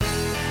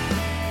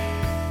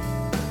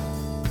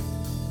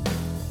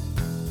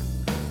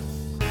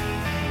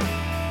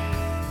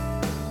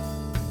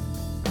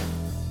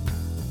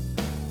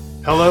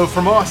Hello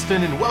from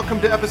Austin, and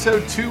welcome to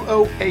episode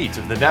 208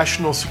 of the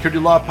National Security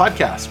Law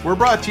Podcast. We're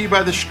brought to you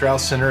by the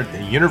Strauss Center at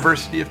the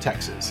University of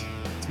Texas.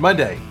 It's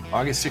Monday,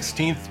 August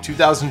 16th,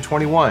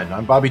 2021.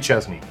 I'm Bobby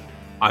Chesney.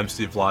 I'm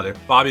Steve Vladeck.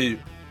 Bobby,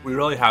 we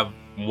really have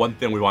one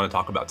thing we want to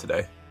talk about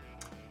today.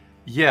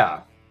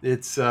 Yeah,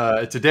 it's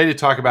a day to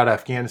talk about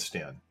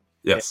Afghanistan.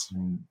 Yes.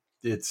 And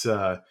it's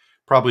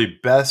probably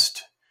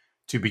best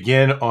to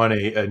begin on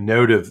a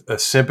note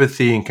of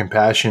sympathy and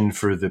compassion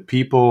for the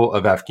people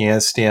of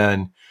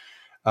Afghanistan,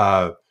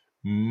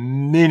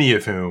 many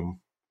of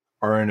whom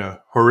are in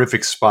a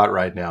horrific spot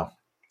right now.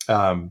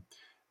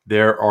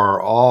 There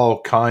are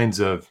all kinds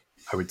of,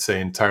 I would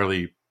say,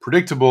 entirely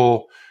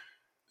predictable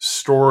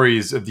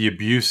stories of the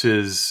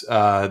abuses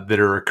that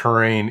are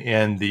occurring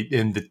and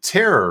the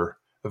terror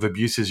of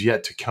abuses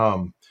yet to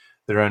come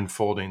that are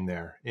unfolding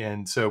there.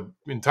 And so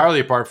entirely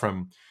apart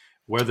from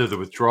whether the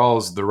withdrawal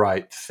is the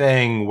right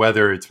thing,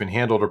 whether it's been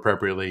handled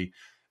appropriately,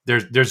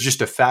 there's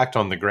just a fact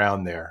on the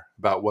ground there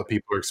about what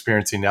people are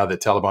experiencing now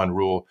that Taliban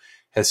rule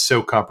has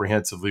so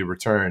comprehensively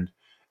returned,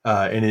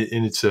 and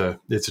it's a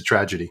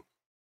tragedy.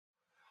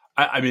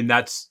 I mean,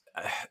 that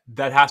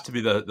has to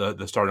be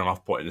the starting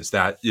off point. Is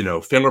that,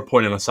 finger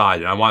pointing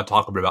aside, and I want to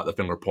talk a bit about the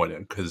finger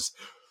pointing because,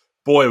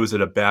 boy, was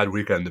it a bad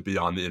weekend to be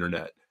on the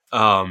internet.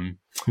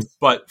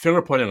 But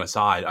finger pointing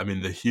aside, I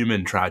mean, the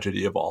human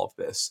tragedy of all of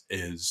this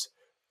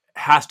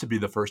has to be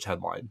the first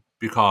headline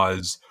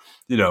because,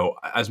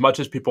 as much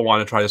as people want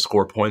to try to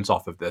score points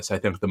off of this, I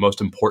think the most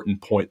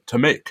important point to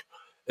make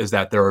is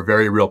that there are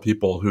very real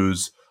people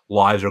whose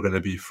lives are going to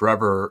be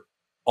forever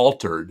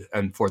altered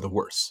and for the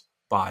worse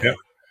by,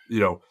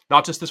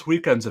 not just this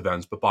weekend's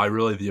events, but by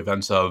really the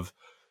events of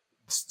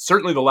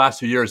certainly the last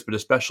few years, but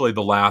especially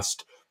the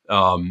last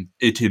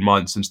 18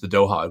 months since the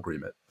Doha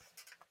Agreement.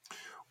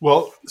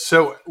 Well,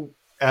 so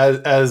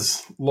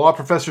as law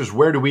professors,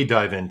 where do we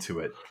dive into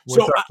it?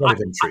 So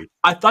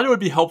I thought it would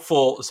be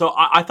helpful. So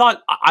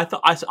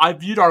I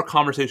viewed our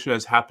conversation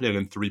as happening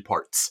in three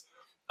parts.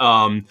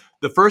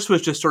 The first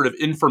was just sort of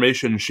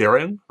information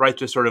sharing, right?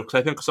 Just sort of, because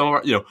I think some of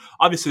our,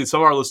 obviously some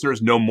of our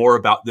listeners know more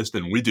about this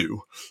than we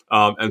do.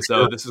 And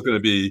so this is going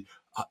to be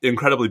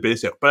incredibly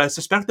basic. But I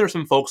suspect there are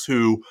some folks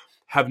who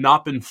have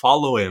not been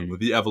following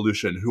the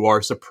evolution, who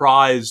are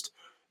surprised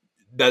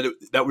that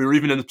we were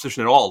even in this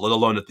position at all, let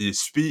alone at the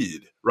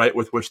speed, right,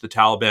 with which the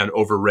Taliban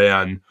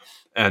overran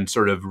and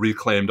sort of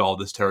reclaimed all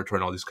this territory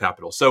and all these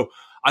capitals. So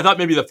I thought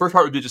maybe the first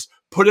part would be just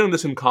putting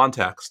this in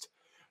context.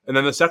 And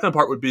then the second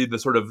part would be the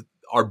sort of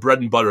our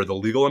bread and butter, the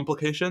legal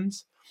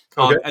implications.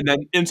 Okay. And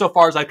then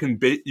insofar as I can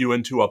bait you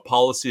into a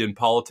policy and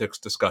politics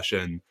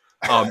discussion,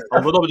 a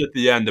little bit at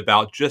the end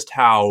about just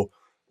how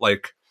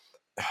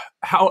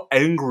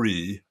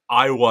angry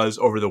I was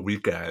over the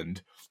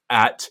weekend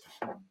at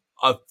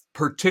a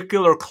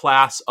particular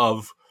class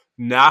of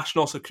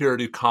national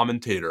security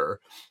commentator,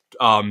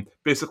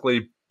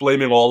 basically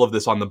blaming all of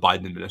this on the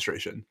Biden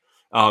administration.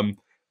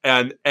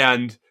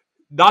 And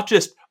not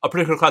just a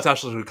particular class of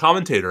national security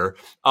commentator,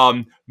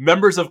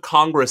 members of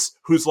Congress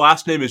whose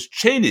last name is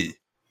Cheney,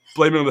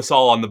 blaming this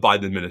all on the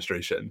Biden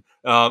administration.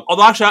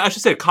 Although actually, I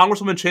should say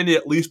Congresswoman Cheney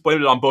at least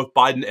blamed it on both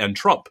Biden and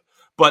Trump.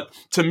 But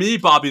to me,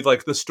 Bobby,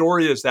 the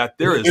story is that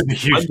there is a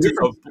huge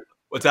difference.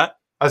 What's that?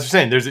 I was just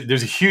saying,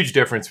 there's a huge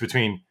difference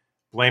between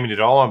blaming it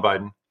all on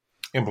Biden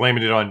and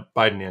blaming it on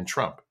Biden and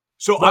Trump.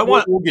 So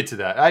we'll get to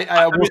that.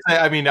 I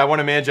want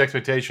to manage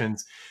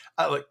expectations.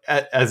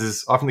 As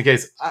is often the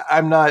case,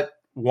 I'm not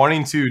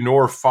wanting to,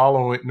 nor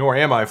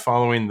am I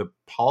following the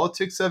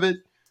politics of it.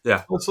 Yeah,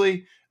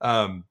 closely.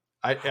 I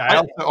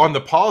also, on the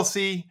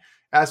policy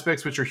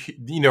aspects, which are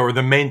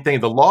the main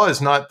thing. The law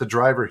is not the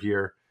driver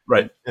here,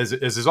 right? As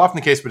is often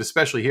the case, but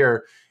especially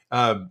here.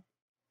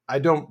 I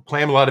don't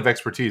claim a lot of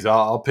expertise.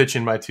 I'll pitch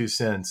in my 2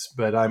 cents,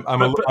 but I'm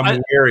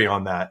wary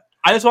on that.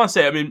 I just want to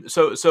say, I mean,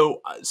 so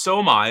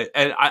am I,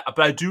 but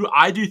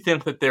I do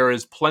think that there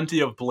is plenty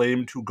of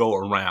blame to go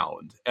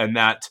around, and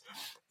that,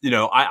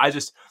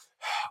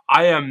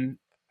 I am,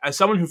 as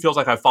someone who feels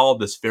like I followed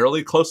this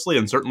fairly closely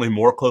and certainly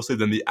more closely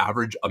than the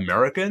average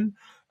American,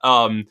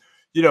 I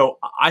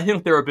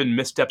think there have been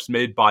missteps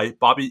made by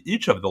Bobby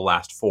each of the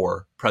last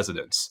 4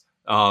 presidents.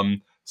 Almost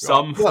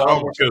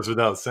goes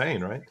without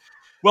saying, right?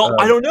 Well,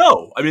 I don't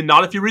know. I mean,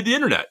 not if you read the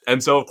internet.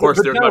 And so, of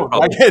course, there's my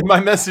problem. My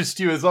message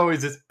to you is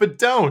always is, but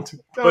don't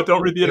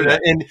read the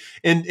internet.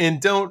 And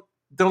don't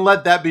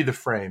let that be the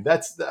frame.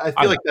 I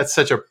feel like that's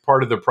such a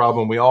part of the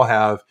problem we all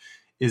have,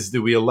 is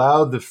that we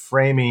allow the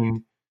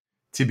framing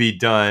to be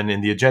done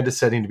and the agenda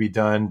setting to be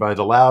done by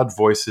the loud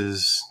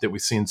voices that we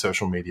see in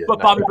social media. But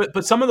Bobby,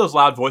 but some of those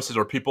loud voices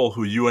are people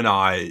who you and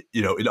I,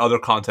 in other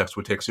contexts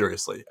would take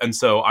seriously. And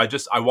so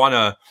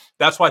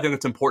that's why I think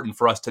it's important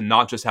for us to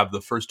not just have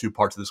the first 2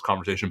 parts of this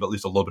conversation, but at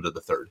least a little bit of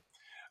the third.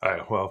 All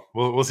right. Well,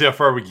 we'll see how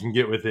far we can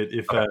get with it.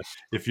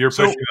 If you're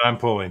pushing, I'm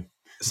pulling.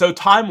 So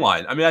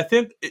timeline. I mean, I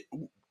think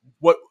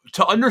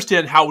to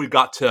understand how we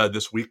got to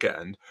this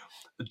weekend,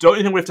 don't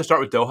you think we have to start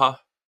with Doha?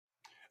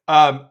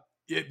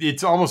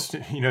 It's almost,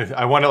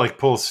 I want to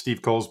pull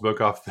Steve Cole's book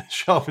off the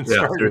shelf and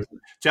start with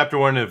chapter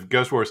 1 of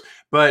Ghost Wars.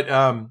 But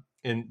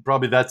and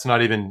probably that's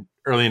not even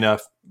early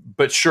enough,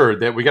 but sure,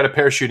 that we got to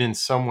parachute in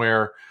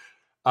somewhere.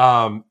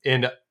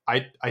 And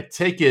I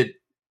take it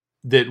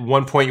that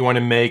one point you want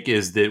to make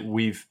is that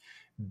we've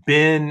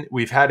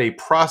had a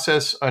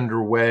process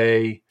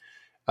underway,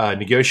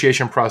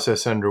 negotiation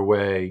process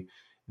underway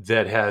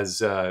that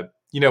has,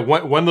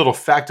 one little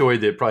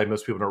factoid that probably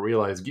most people don't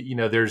realize.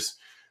 There's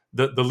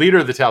the leader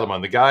of the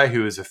Taliban, the guy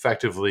who has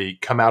effectively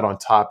come out on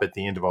top at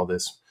the end of all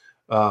this,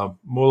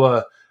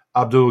 Mullah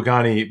Abdul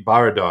Ghani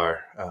Baradar,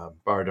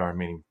 Baradar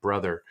meaning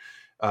brother.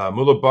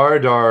 Mullah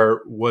Baradar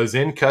was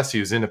in custody.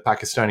 He was in a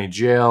Pakistani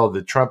jail.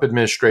 The Trump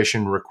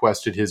administration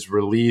requested his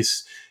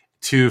release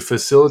to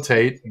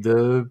facilitate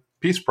the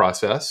peace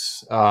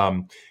process.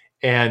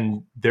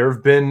 And there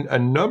have been a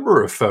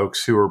number of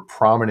folks who are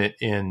prominent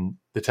in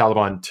the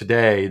Taliban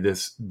today,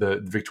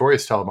 the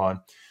victorious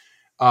Taliban,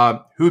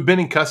 who have been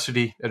in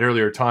custody at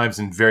earlier times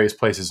in various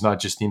places, not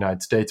just the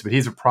United States, but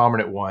he's a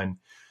prominent one.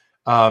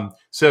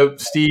 So,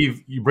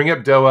 Steve, you bring up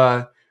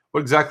Doha. What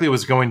exactly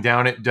was going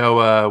down at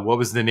Doha? What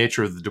was the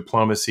nature of the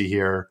diplomacy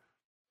here?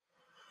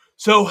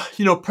 So,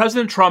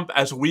 President Trump,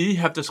 as we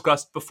have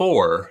discussed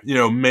before,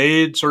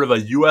 made sort of a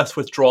U.S.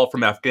 withdrawal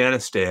from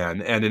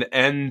Afghanistan and an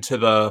end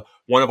to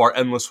one of our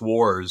endless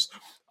wars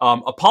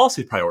a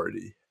policy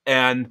priority.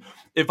 And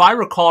if I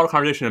recall our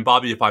conversation, and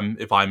Bobby, if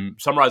I'm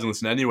summarizing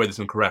this in any way that's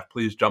incorrect,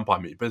 please jump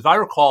on me. But if I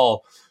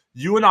recall,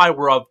 you and I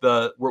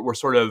were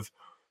sort of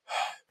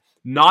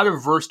not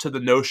averse to the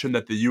notion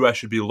that the U.S.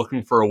 should be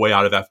looking for a way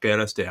out of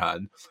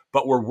Afghanistan,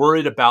 but we're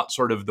worried about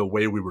sort of the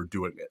way we were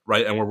doing it,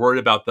 right? And we're worried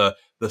about the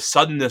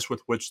suddenness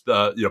with which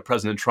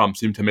President Trump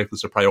seemed to make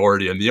this a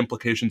priority and the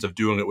implications of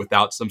doing it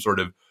without some sort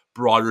of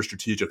broader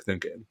strategic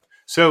thinking.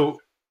 So,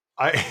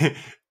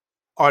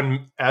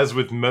 as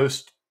with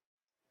most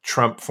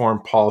Trump foreign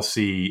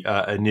policy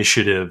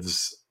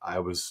initiatives, I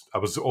was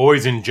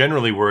always and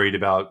generally worried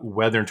about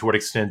whether and to what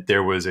extent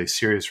there was a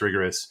serious,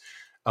 rigorous,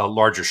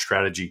 larger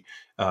strategy.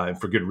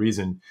 And for good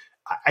reason.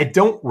 I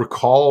don't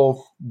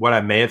recall what I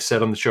may have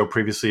said on the show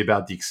previously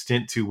about the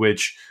extent to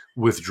which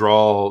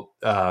withdrawal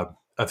of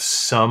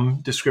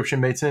some description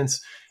made sense.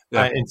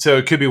 Yeah. And so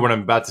it could be what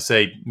I'm about to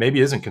say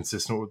maybe isn't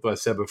consistent with what I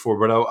said before.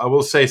 But I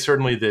will say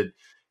certainly that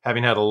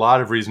having had a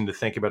lot of reason to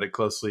think about it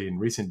closely in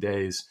recent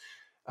days,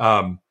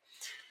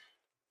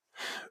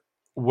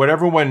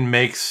 whatever one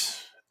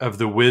makes of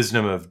the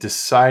wisdom of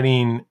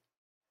deciding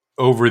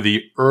over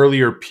the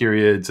earlier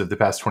periods of the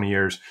past 20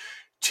 years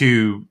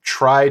to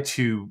try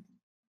to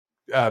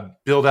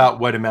build out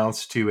what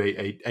amounts to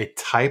a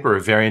type or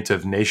a variant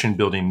of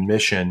nation-building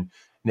mission,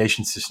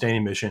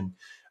 nation-sustaining mission.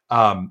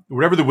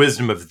 Whatever the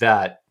wisdom of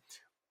that,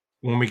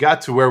 when we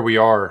got to where we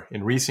are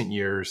in recent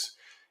years,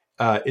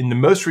 in the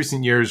most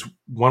recent years,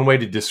 one way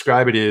to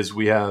describe it is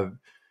we have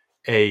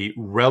did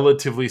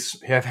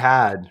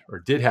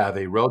have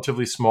a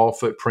relatively small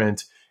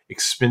footprint,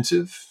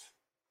 expensive,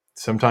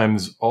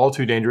 sometimes all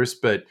too dangerous,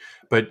 but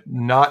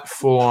not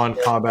full-on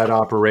combat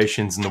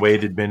operations in the way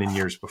it had been in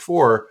years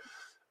before,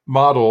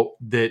 model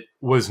that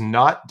was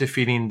not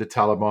defeating the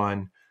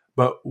Taliban,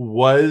 but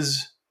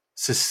was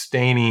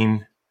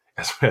sustaining,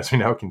 as we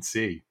now can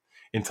see,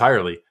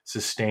 entirely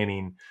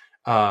sustaining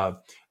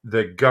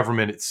the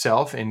government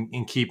itself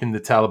and keeping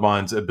the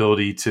Taliban's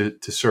ability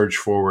to surge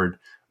forward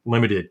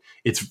limited.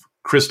 It's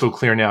crystal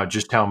clear now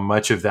just how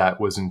much of that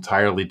was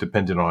entirely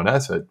dependent on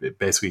us. It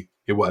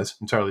was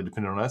entirely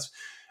dependent on us.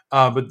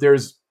 But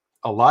there's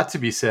a lot to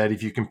be said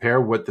if you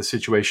compare what the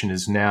situation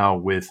is now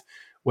with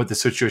what the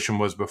situation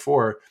was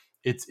before.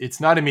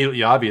 It's not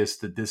immediately obvious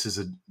that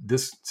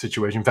this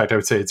situation. In fact, I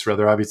would say it's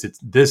rather obvious that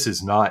this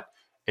is not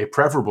a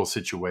preferable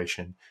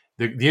situation.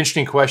 The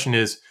interesting question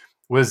is,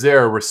 was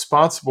there a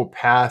responsible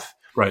path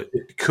right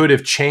that could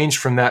have changed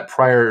from that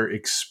prior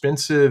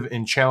expensive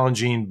and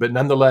challenging, but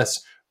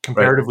nonetheless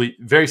comparatively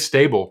very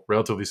stable,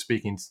 relatively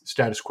speaking,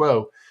 status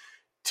quo,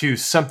 to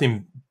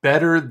something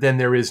better than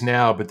there is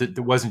now, but that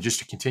wasn't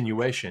just a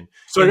continuation.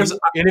 So and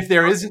if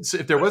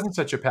there wasn't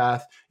such a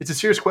path, it's a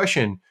serious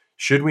question.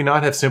 Should we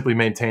not have simply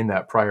maintained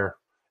that prior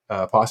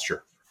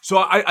posture? So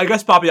I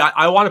guess, Bobby,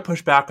 I want to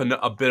push back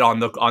a bit on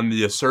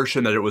the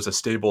assertion that it was a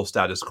stable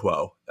status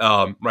quo,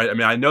 right? I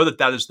mean, I know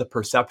that is the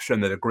perception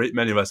that a great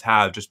many of us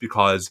have, just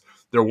because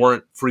there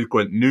weren't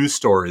frequent news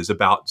stories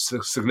about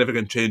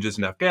significant changes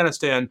in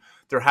Afghanistan.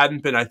 There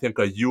hadn't been, I think,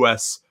 a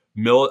U.S.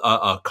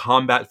 a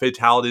combat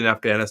fatality in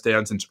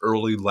Afghanistan since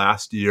early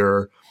last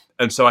year.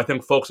 And so I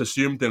think folks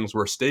assumed things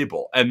were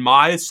stable. And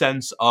my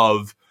sense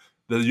of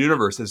the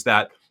universe is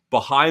that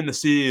behind the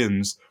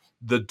scenes,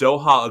 the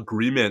Doha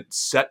Agreement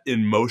set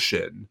in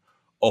motion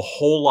a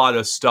whole lot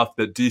of stuff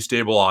that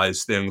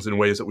destabilized things in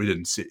ways that we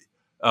didn't see.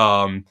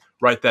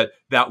 Right?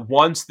 That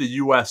once the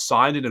U.S.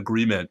 signed an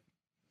agreement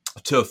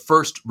to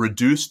first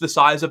reduce the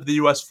size of the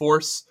U.S.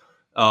 force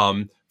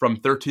from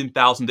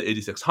 13,000 to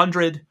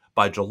 8,600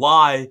 by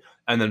July,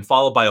 and then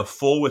followed by a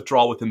full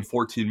withdrawal within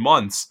 14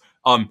 months,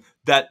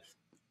 that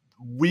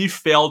we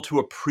failed to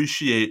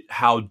appreciate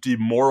how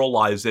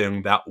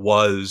demoralizing that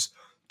was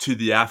to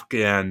the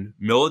Afghan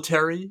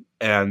military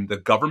and the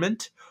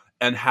government,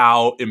 and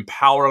how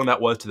empowering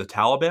that was to the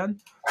Taliban.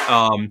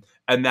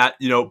 And that,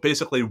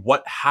 basically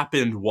what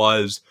happened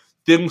was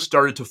things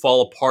started to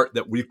fall apart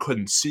that we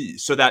couldn't see.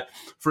 So that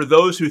for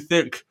those who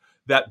think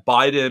that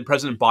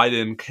President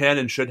Biden can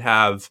and should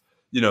have,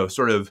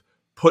 sort of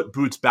put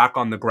boots back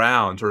on the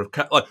ground, sort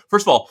of, like,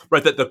 first of all,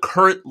 right, that the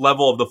current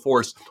level of the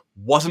force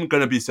wasn't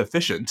going to be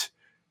sufficient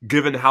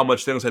given how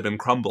much things had been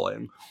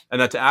crumbling,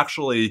 and that to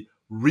actually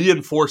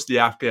reinforce the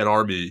Afghan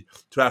army,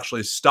 to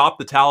actually stop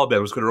the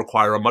Taliban, was going to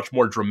require a much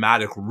more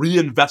dramatic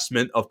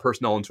reinvestment of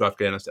personnel into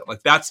Afghanistan.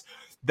 Like that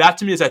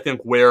to me is, I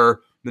think, where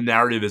the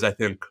narrative is, I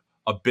think,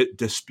 a bit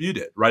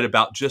disputed, right,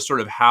 about just sort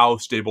of how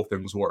stable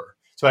things were.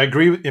 So I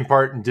agree in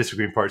part and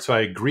disagree in part. So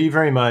I agree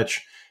very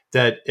much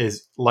that,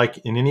 is like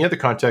in any other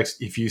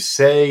context, if you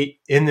say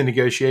in the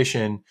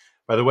negotiation,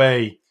 by the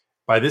way,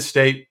 by this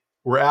date,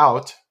 we're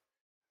out,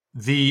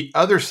 the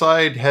other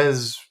side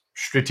has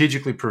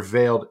strategically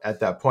prevailed at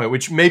that point,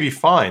 which may be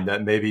fine.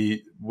 That may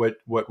be what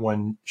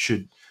one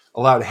should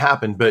allow to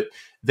happen. But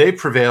they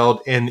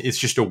prevailed, and it's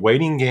just a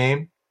waiting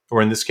game,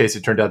 or in this case,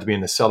 it turned out to be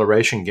an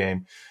acceleration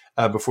game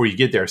before you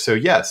get there. So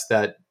yes,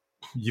 that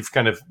you've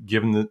kind of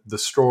given the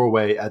store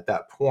away at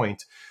that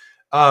point.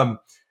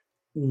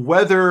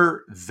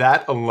 Whether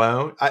that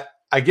alone,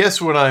 I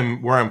guess where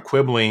I'm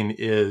quibbling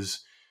is,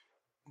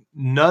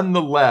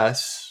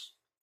 nonetheless,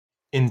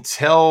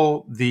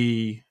 until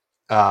the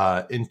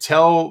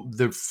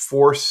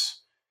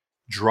force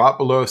dropped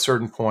below a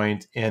certain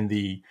point, and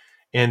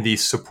the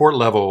support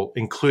level,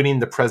 including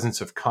the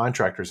presence of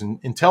contractors, and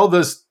until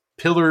those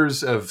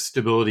pillars of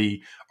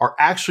stability are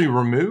actually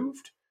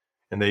removed,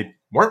 and they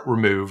weren't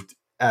removed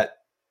at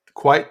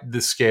quite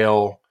the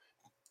scale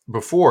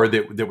before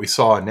that we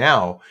saw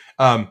now,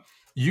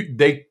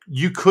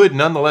 you could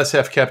nonetheless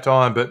have kept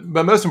on, but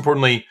most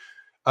importantly,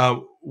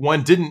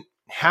 one didn't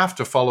have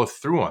to follow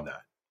through on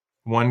that.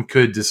 One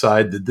could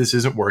decide that this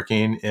isn't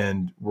working,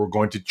 and we're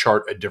going to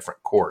chart a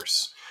different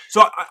course.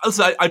 So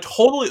I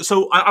totally.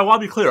 So I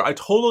want to be clear. I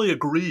totally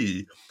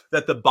agree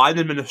that the Biden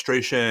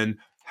administration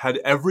had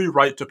every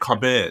right to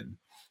come in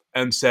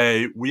and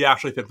say, we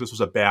actually think this was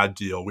a bad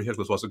deal. We think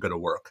this wasn't going to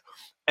work.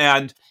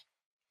 And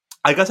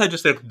I guess I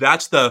just think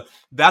that's the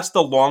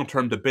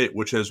long-term debate,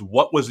 which is,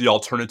 what was the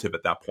alternative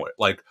at that point?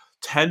 Like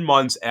 10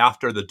 months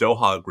after the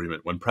Doha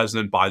agreement, when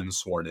President Biden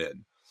sworn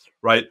in,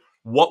 right?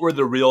 What were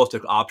the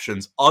realistic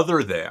options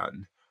other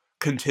than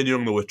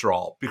continuing the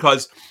withdrawal?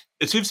 Because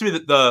it seems to me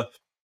that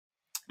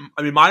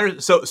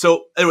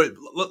so anyway,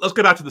 let's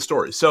get back to the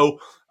story. So,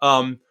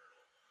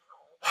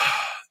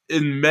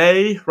 in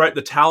May, right,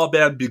 the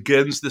Taliban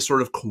begins this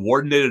sort of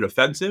coordinated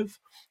offensive.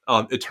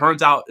 It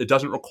turns out it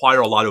doesn't require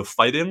a lot of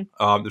fighting.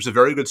 There's a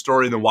very good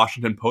story in the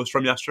Washington Post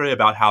from yesterday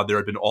about how there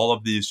had been all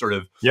of these sort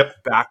of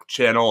back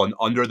channel and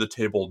under the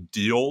table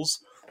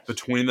deals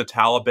between the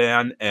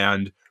Taliban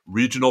and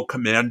regional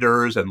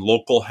commanders and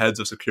local heads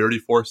of security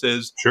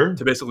forces, sure,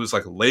 to basically just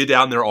like lay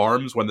down their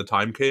arms when the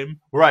time came.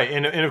 Right.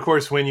 And of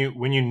course, when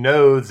you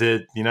know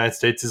that the United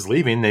States is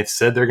leaving, they've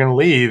said they're going to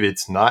leave,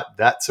 it's not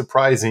that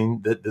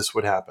surprising that this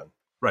would happen.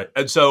 Right.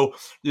 And so,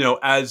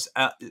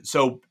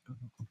 so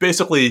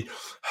basically,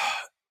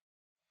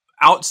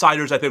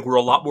 outsiders, I think, were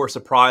a lot more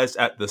surprised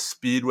at the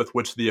speed with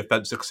which the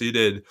offense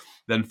succeeded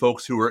than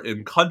folks who were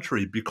in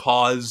country,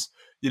 because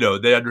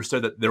they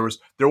understood that there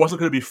wasn't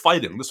going to be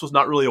fighting. This was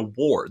not really a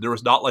war. There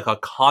was not like a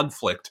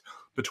conflict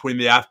between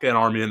the Afghan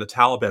army and the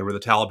Taliban where the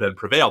Taliban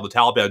prevailed. The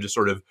Taliban just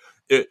sort of,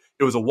 it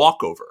was a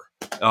walkover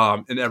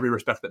in every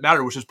respect that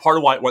mattered, which is part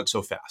of why it went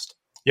so fast.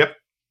 Yep.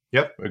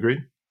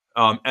 Agreed.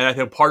 And I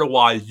think part of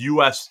why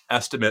U.S.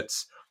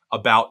 estimates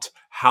about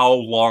how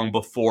long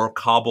before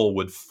Kabul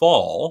would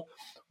fall,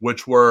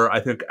 which were, I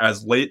think,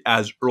 as late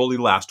as early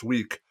last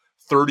week,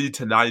 30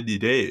 to 90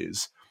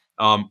 days,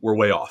 were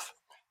way off.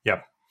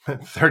 Yep.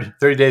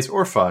 30 days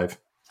or 5.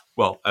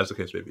 Well, as the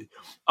case may be.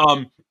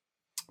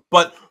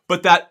 But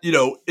that,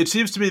 it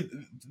seems to me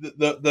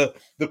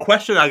the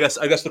question, I guess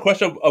the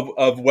question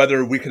of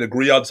whether we can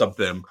agree on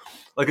something,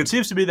 like, it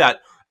seems to me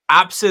that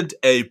absent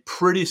a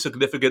pretty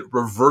significant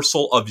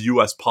reversal of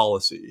U.S.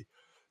 policy,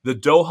 the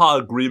Doha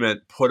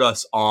agreement put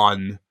us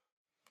on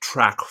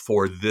track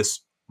for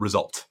this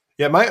result.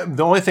 Yeah,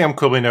 the only thing I'm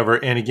quibbling over,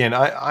 and again,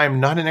 I'm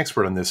not an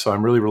expert on this, so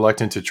I'm really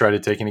reluctant to try to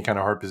take any kind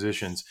of hard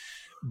positions,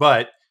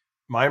 but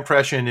my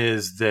impression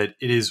is that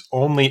it is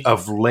only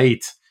of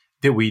late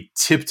that we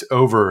tipped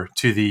over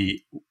to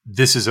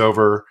this is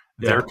over,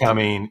 they're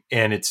coming,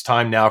 and it's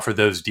time now for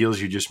those deals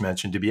you just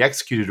mentioned to be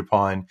executed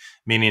upon,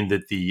 meaning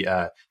that the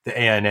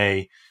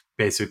ANA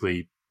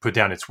basically put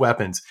down its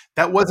weapons.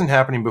 That wasn't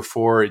happening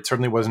before. It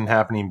certainly wasn't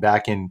happening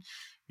back in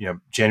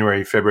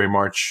January, February,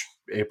 March,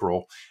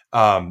 April.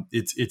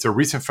 It's a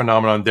recent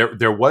phenomenon.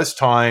 There was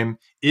time,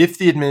 if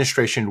the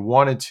administration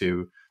wanted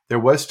to, there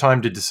was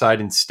time to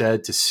decide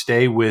instead to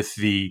stay with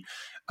the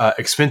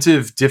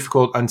expensive,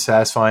 difficult,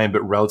 unsatisfying,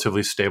 but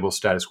relatively stable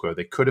status quo.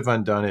 They could have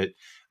undone it,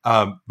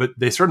 but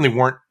they certainly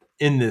weren't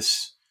in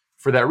this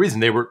for that reason.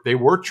 They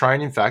were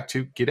trying, in fact,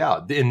 to get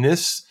out. In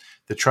this,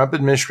 the Trump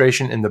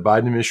administration and the Biden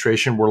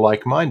administration were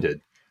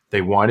like-minded.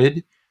 They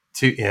wanted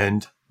to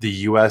end the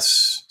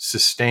U.S.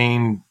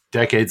 sustained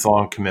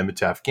decades-long commitment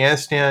to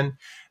Afghanistan.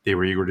 They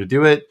were eager to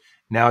do it.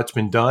 Now it's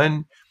been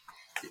done.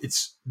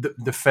 It's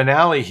the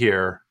finale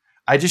here.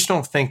 I just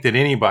don't think that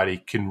anybody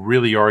can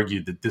really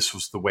argue that this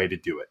was the way to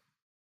do it.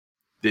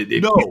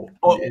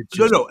 It's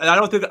just, no, and I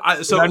don't think.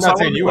 I'm not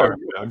saying you are.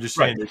 I'm just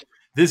saying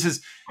this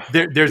is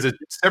there's a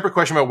separate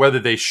question about whether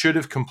they should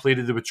have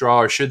completed the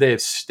withdrawal or should they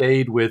have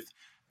stayed with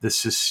the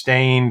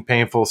sustained,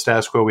 painful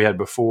status quo we had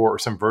before or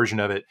some version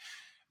of it.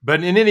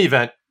 But in any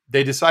event,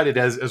 they decided,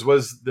 as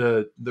was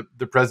the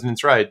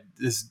president's right,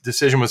 this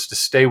decision was to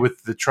stay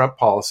with the Trump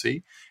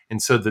policy.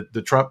 And so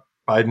the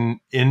Trump-Biden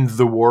end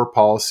the war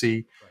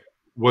policy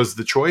was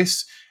the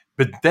choice.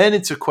 But then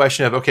it's a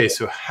question of, okay,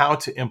 so how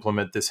to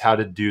implement this, how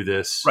to do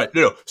this. Right.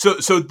 No.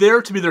 So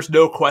there, to me, there's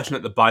no question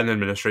that the Biden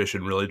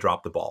administration really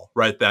dropped the ball,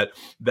 right?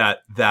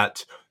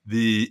 That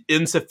the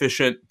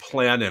insufficient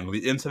planning,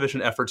 the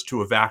insufficient efforts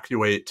to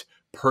evacuate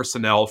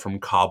personnel from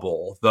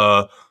Kabul,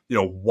 the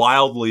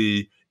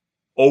wildly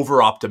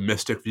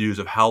over-optimistic views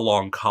of how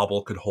long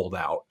Kabul could hold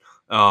out.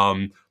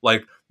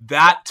 Like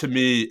that to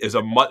me is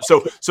a much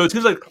so it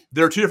seems like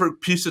there are two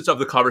different pieces of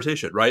the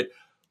conversation, right?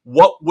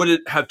 What would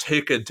it have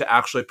taken to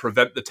actually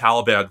prevent the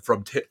Taliban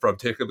from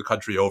taking the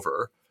country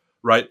over,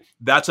 right?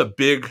 That's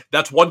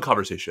one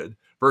conversation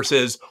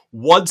versus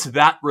once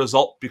that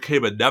result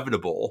became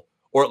inevitable,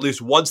 or at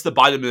least once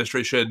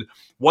President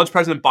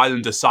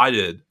Biden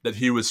decided that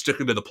he was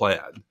sticking to the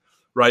plan,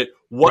 right?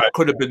 What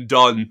could have been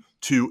done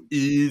to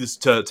ease,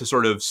 to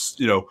sort of,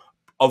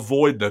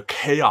 avoid the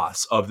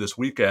chaos of this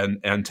weekend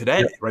and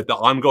today, right? The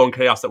ongoing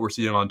chaos that we're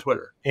seeing on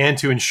Twitter. And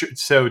to ensure,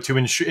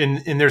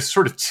 and there's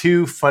sort of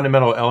two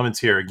fundamental elements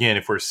here. Again,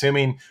 if we're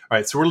assuming, all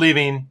right, so we're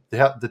leaving, the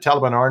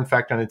Taliban are in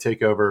fact going to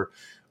take over.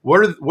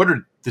 What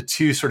are the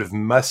two sort of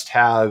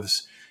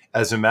must-haves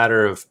as a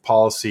matter of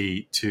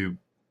policy to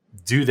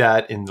do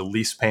that in the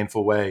least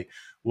painful way?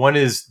 One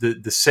is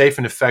the safe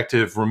and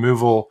effective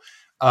removal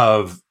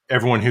of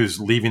everyone who's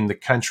leaving the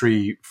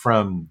country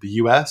from the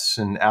U.S.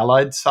 and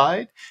allied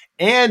side,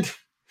 and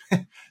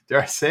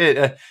dare I say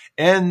it,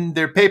 and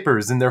their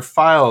papers and their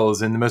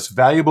files and the most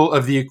valuable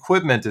of the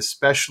equipment,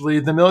 especially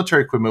the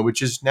military equipment,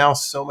 which is now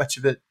so much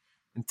of it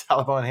in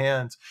Taliban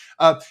hands.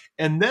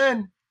 And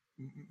then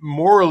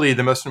morally,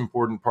 the most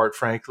important part,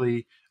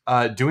 frankly,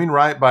 doing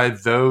right by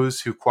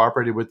those who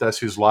cooperated with us,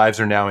 whose lives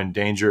are now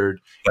endangered,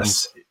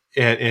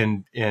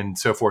 and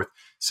so forth.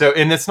 So,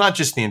 and it's not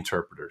just the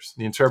interpreters.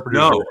 The interpreters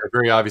are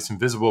very obvious and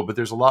visible, but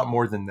there's a lot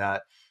more than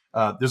that.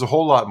 There's a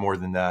whole lot more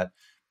than that.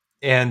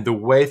 And the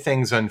way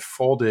things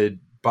unfolded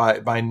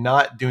by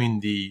not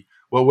doing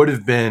what would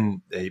have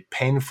been a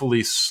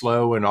painfully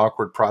slow and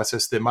awkward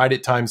process that might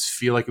at times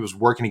feel like it was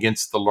working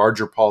against the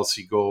larger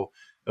policy goal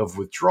of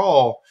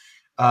withdrawal,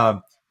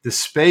 the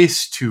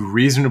space to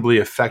reasonably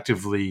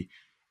effectively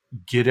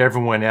get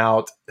everyone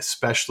out,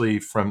 especially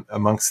from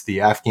amongst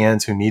the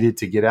Afghans who needed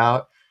to get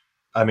out.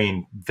 I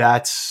mean,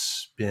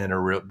 that's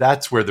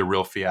where the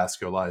real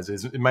fiasco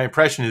lies. My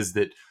impression is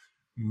that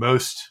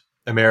most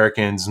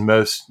Americans,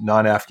 most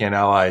non-Afghan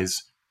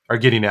allies are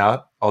getting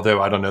out,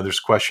 although I don't know, there's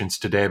questions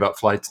today about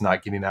flights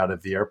not getting out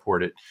of the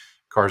airport at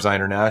Karzai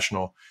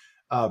International.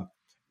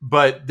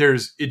 But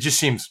it just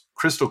seems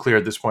crystal clear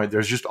at this point.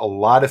 There's just a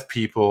lot of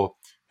people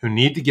who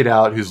need to get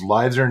out, whose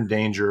lives are in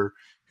danger,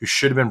 who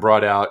should have been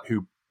brought out,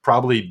 who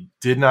probably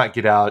did not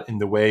get out in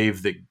the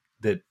wave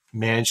that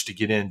managed to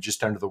get in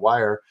just under the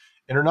wire,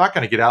 and are not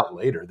going to get out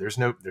later. There's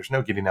no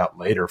getting out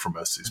later for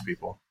most of these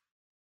people.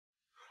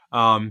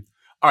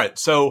 All right,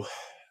 so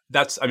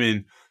that's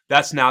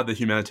now the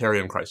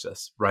humanitarian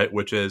crisis, right?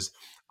 Which is,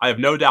 I have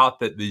no doubt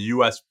that the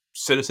U.S.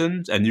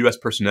 citizens and U.S.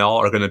 personnel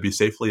are going to be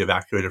safely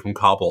evacuated from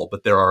Kabul,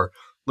 but there are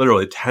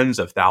literally tens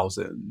of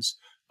thousands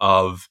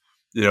of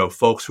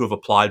folks who have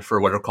applied for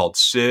what are called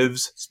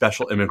CIVs,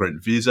 special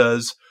immigrant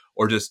visas,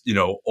 or just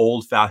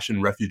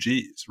old-fashioned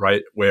refugees,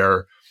 right?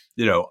 Where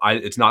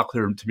it's not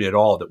clear to me at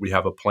all that we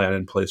have a plan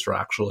in place for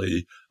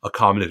actually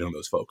accommodating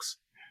those folks.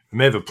 We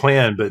may have a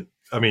plan, but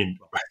I mean,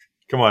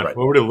 come on,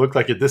 What would it look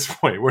like at this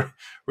point? We're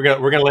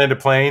gonna land a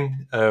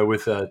plane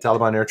with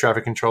Taliban air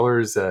traffic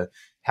controllers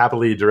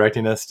happily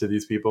directing us to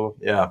these people.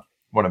 Yeah,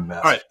 what a mess.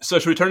 All right, so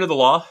should we turn to the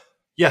law?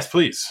 Yes,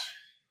 please.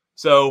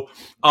 So,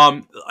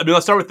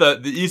 let's start with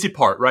the easy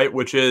part, right?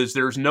 Which is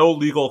there's no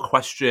legal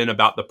question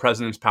about the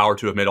president's power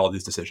to have made all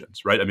these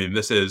decisions, right? I mean,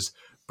 this is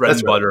bread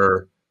and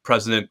butter.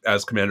 President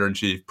as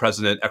commander-in-chief,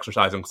 president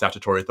exercising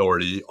statutory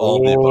authority,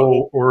 all the above.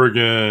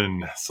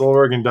 Soul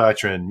Oregon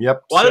doctrine.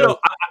 Yep. Well, I don't know.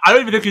 I don't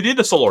even think you need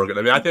the Soul Oregon.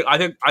 I mean, I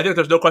think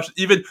there's no question.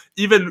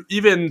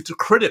 Even to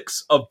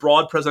critics of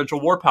broad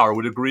presidential war power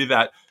would agree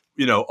that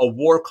a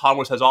war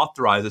Congress has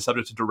authorized is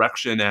subject to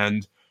direction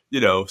and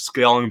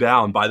scaling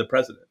down by the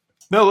president.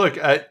 No, look,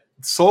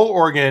 Soul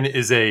Oregon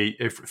is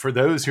for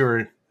those who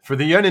are. For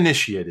the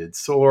uninitiated,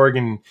 Soul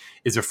Oregon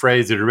is a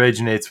phrase that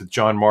originates with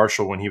John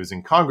Marshall when he was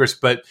in Congress,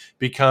 but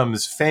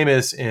becomes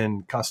famous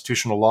in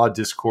constitutional law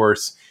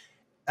discourse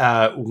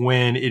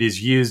when it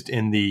is used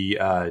in the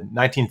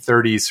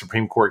 1930s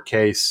Supreme Court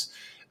case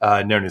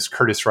known as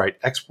Curtiss-Wright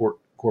Export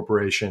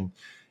Corporation.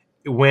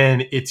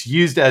 when it's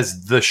used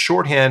as the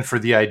shorthand for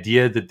the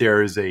idea that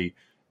there is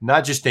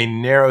not just a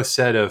narrow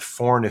set of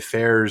foreign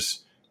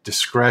affairs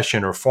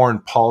discretion or foreign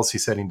policy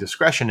setting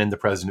discretion in the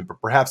president,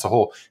 but perhaps a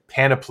whole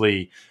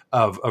panoply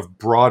of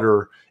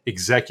broader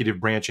executive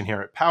branch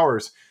inherent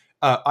powers.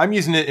 I'm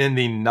using it in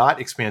the not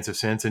expansive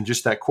sense and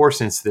just that core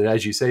sense that,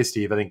 as you say,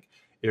 Steve, I think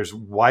there's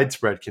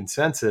widespread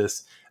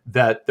consensus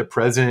that the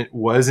president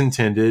was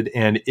intended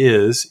and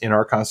is in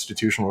our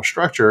constitutional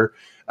structure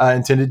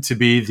intended to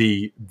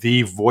be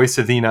the voice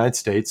of the United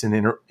States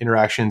in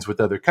interactions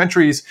with other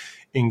countries,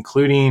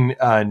 including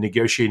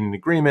negotiating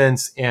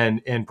agreements,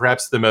 and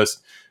perhaps the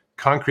most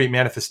concrete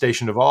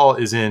manifestation of all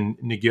is in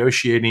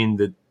negotiating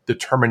the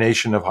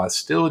termination of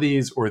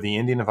hostilities or the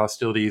ending of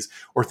hostilities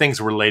or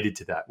things related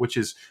to that, which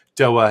is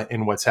Doha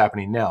and what's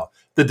happening now.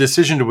 The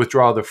decision to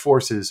withdraw the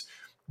forces,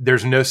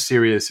 there's no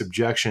serious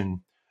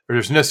objection or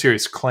there's no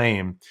serious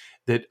claim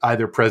that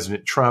either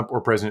President Trump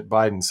or President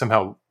Biden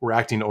somehow were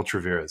acting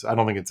ultra vires. I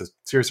don't think it's a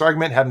serious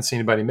argument. Haven't seen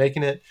anybody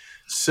making it.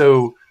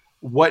 So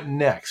what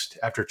next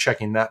after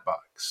checking that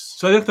box?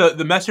 So I think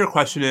the messier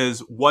question is,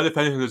 what, if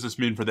anything, does this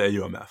mean for the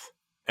AUMF?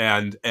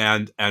 And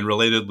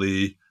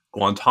relatedly,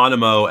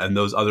 Guantanamo and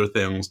those other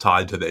things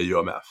tied to the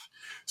AUMF.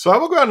 So I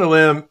will go on a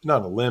limb,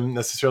 not a limb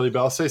necessarily, but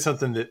I'll say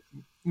something that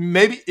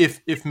maybe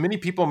if many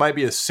people might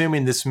be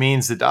assuming this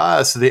means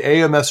that so the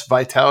AUMF's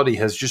vitality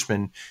has just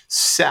been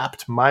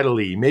sapped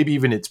mightily, maybe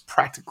even it's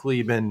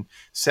practically been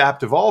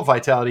sapped of all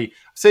vitality,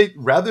 I say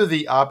rather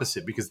the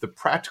opposite, because the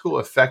practical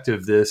effect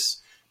of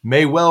this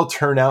may well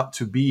turn out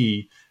to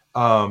be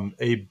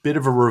a bit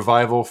of a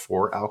revival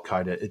for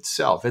Al-Qaeda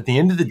itself. At the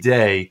end of the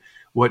day,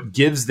 what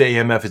gives the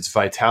AUMF its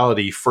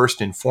vitality,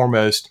 first and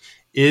foremost,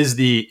 is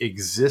the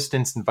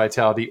existence and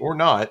vitality or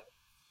not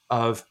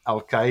of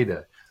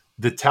Al-Qaeda.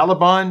 The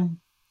Taliban,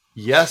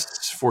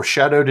 yes,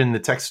 foreshadowed in the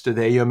text of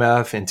the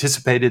AUMF,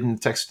 anticipated in the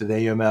text of the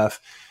AUMF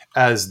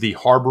as the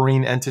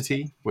harboring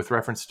entity with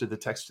reference to the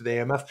text of the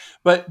AUMF,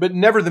 but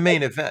never the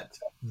main event,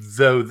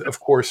 though, of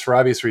course, for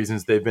obvious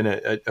reasons, they've been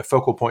a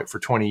focal point for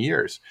 20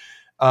 years.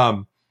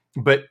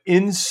 But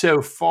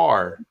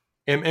insofar,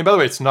 and by the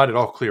way, it's not at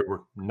all clear we're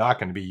not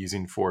going to be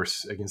using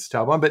force against the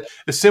Taliban, but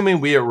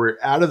assuming we're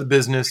out of the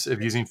business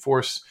of using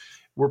force,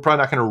 we're probably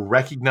not going to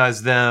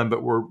recognize them,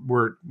 but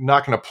we're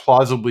not going to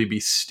plausibly be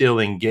still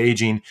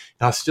engaging in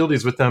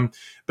hostilities with them.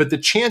 But the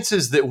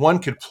chances that one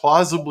could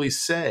plausibly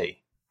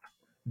say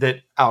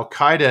that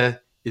Al-Qaeda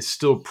is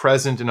still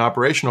present and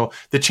operational,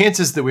 the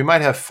chances that we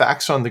might have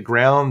facts on the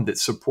ground that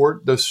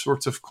support those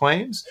sorts of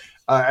claims,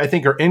 I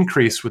think are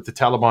increased with the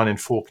Taliban in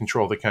full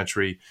control of the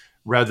country,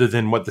 rather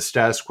than what the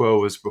status quo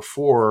was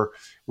before,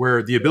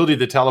 where the ability of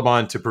the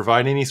Taliban to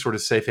provide any sort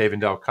of safe haven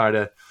to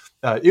Al-Qaeda,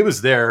 it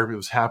was there, it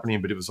was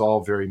happening, but it was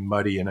all very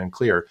muddy and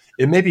unclear.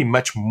 It may be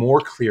much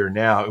more clear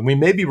now, and we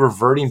may be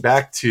reverting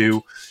back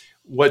to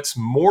what's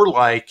more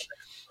like,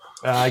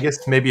 I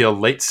guess, maybe a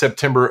late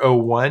September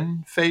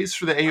 2001 phase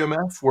for the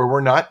AUMF, where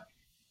we're not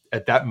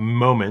at that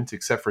moment,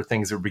 except for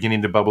things that were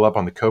beginning to bubble up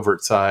on the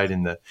covert side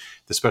and the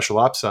special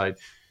ops side,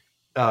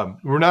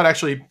 we're not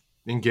actually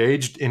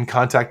engaged in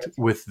contact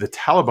with the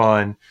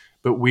Taliban,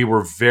 but we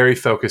were very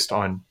focused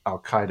on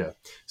Al-Qaeda.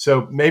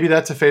 So maybe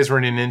that's a phase we're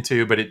running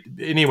into. But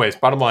anyways,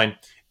 bottom line,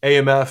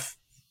 AUMF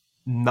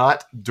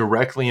not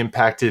directly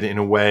impacted in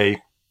a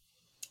way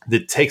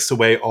that takes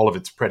away all of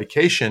its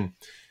predication.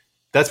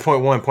 That's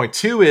point one. Point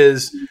two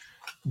is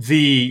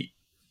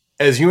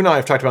as you and I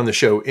have talked about on the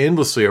show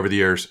endlessly over the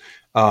years,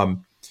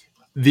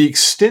 the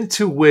extent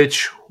to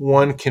which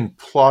one can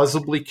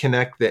plausibly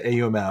connect the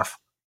AUMF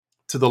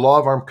to the law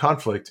of armed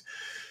conflict,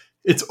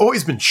 it's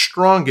always been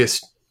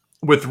strongest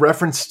with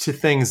reference to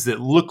things that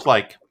look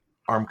like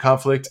armed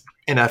conflict.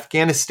 In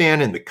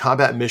Afghanistan, and the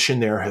combat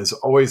mission there has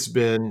always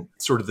been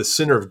sort of the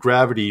center of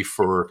gravity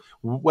for,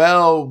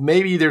 well,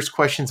 maybe there's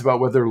questions about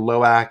whether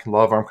LOAC and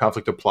law of armed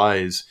conflict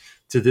applies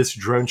to this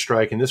drone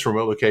strike in this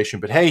remote location.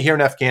 But hey, here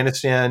in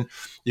Afghanistan,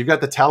 you've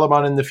got the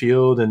Taliban in the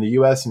field, and the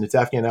U.S. and its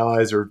Afghan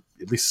allies are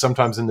at least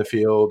sometimes in the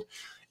field.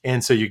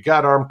 And so you've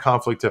got armed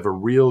conflict of a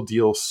real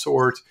deal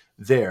sort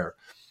there.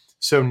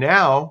 So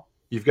now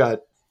you've got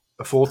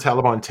a full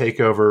Taliban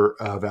takeover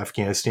of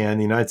Afghanistan.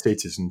 The United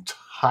States is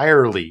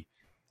entirely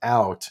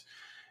out.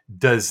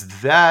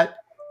 Does that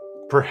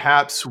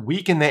perhaps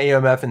weaken the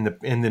AUMF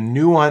in the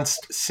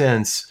nuanced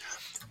sense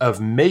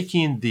of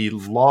making the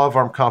law of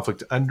armed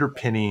conflict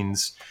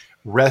underpinnings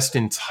rest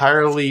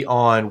entirely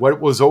on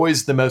what was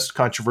always the most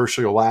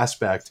controversial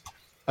aspect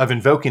of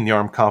invoking the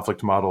armed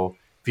conflict model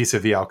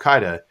vis-a-vis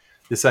Al-Qaeda,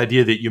 this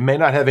idea that you may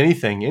not have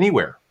anything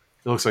anywhere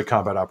that looks like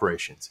combat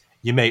operations.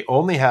 You may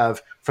only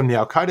have, from the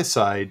Al-Qaeda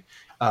side,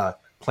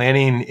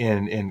 planning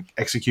and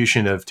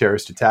execution of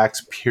terrorist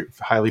attacks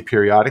highly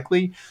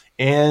periodically,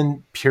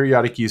 and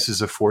periodic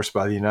uses of force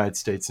by the United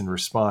States in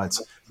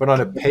response, but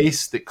on a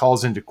pace that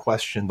calls into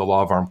question the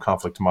law of armed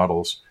conflict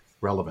model's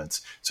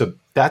relevance. So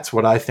that's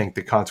what I think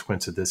the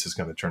consequence of this is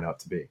going to turn out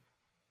to be.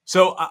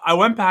 So I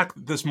went back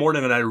this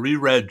morning and I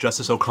reread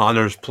Justice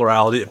O'Connor's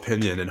plurality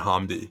opinion in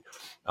Hamdi,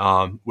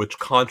 which,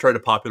 contrary to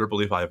popular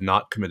belief, I have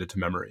not committed to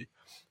memory.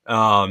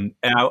 And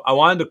I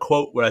wanted to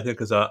quote what I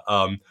think is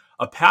a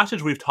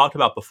passage we've talked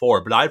about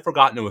before, but I'd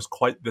forgotten it was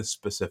quite this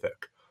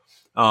specific.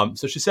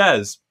 So she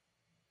says,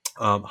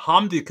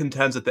 Hamdi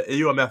contends that the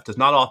AUMF does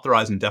not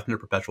authorize indefinite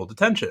perpetual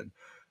detention.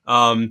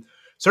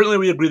 Certainly,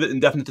 we agree that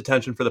indefinite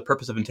detention for the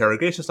purpose of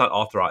interrogation is not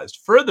authorized.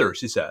 Further,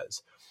 she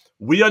says,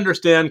 we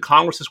understand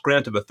Congress's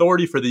grant of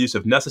authority for the use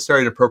of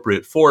necessary and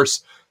appropriate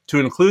force to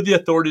include the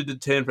authority to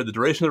detain for the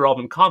duration of the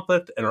relevant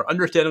conflict, and our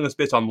understanding is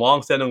based on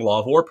longstanding law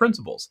of war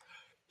principles.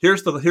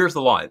 Here's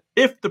the line.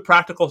 If the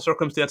practical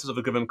circumstances of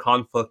a given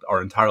conflict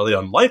are entirely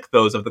unlike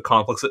those of the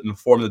conflicts that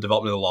inform the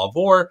development of the law of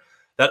war,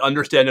 that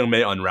understanding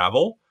may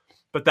unravel.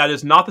 But that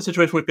is not the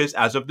situation we face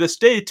as of this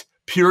date.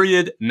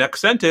 Period.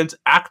 Next sentence.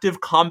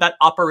 Active combat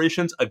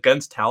operations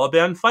against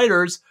Taliban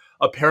fighters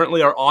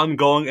apparently are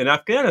ongoing in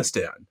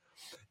Afghanistan.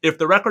 If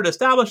the record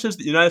establishes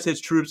that United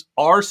States troops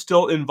are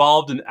still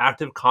involved in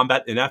active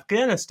combat in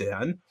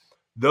Afghanistan,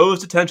 those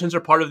detentions are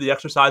part of the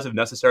exercise of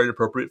necessary and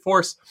appropriate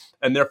force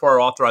and therefore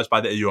are authorized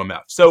by the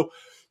AUMF. So,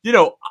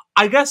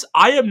 I guess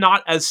I am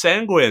not as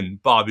sanguine,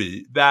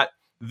 Bobby, that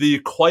the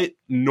quite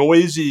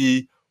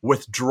noisy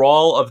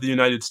withdrawal of the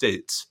United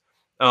States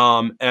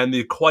and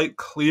the quite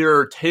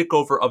clear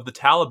takeover of the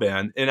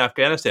Taliban in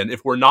Afghanistan,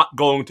 if we're not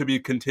going to be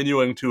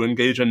continuing to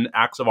engage in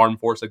acts of armed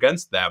force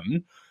against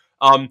them,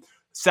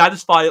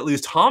 satisfy at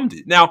least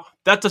Hamdi. Now,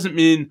 that doesn't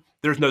mean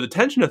there's no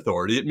detention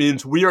authority. It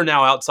means we are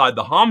now outside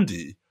the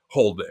Hamdi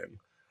holding.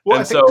 Well,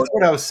 I think that's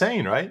what I was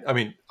saying, right? I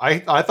mean,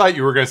 I thought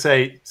you were going to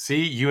say,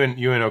 see, you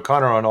and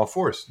O'Connor are on all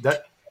fours.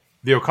 That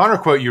the O'Connor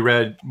quote you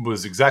read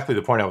was exactly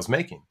the point I was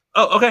making.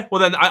 Oh, okay. Well,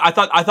 then I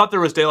thought there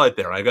was daylight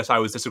there. I guess I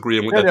was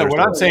disagreeing with that. No, what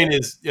I'm saying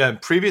is,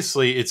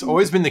 previously, it's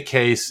always been the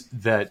case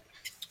that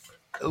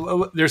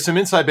there's some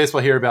inside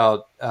baseball here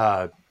about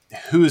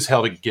who's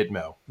held at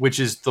Gitmo, which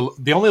is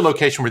the only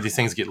location where these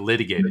things get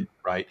litigated,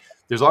 right?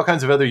 There's all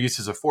kinds of other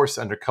uses of force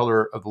under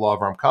color of the law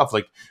of armed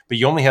conflict, but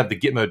you only have the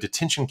Gitmo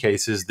detention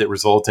cases that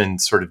result in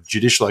sort of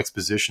judicial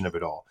exposition of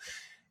it all.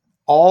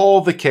 All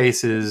the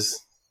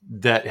cases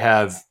that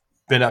have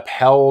been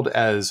upheld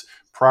as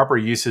proper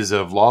uses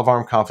of law of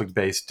armed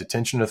conflict-based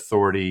detention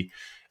authority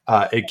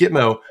at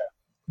Gitmo,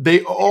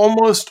 they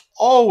almost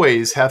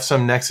always have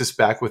some nexus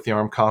back with the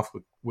armed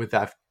conflict with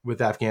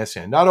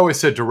Afghanistan. Not always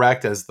so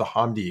direct as the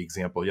Hamdi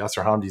example,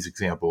 Yasser Hamdi's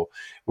example,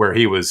 where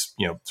he was,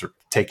 sort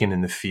of taken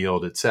in the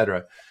field, et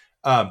cetera.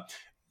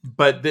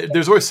 But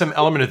there's always some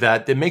element of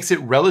that makes it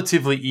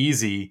relatively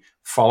easy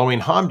following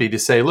Hamdi to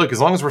say, look, as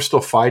long as we're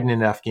still fighting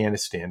in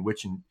Afghanistan,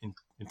 which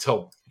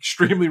until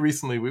extremely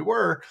recently we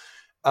were,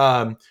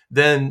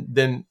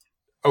 then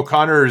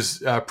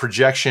O'Connor's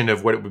projection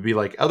of what it would be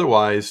like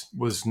otherwise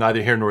was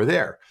neither here nor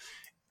there.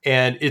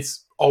 And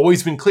it's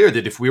always been clear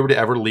that if we were to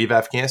ever leave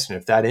Afghanistan,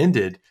 if that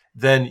ended,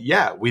 then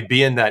yeah, we'd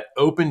be in that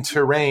open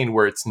terrain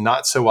where it's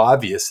not so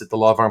obvious that the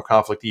law of armed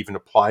conflict even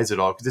applies at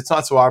all, because it's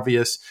not so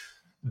obvious,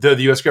 though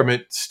the U.S.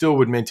 government still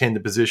would maintain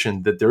the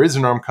position that there is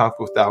an armed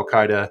conflict with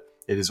Al-Qaeda.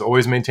 It has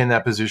always maintained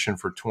that position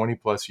for 20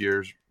 plus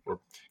years, or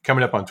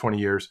coming up on 20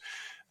 years.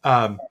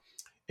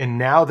 And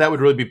now that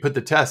would really be put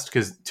to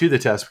the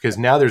test because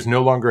now there's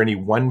no longer any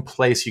one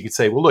place you could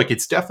say, well, look,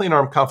 it's definitely an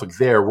armed conflict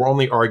there. We're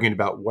only arguing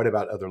about what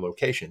about other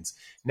locations.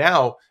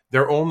 Now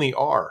there only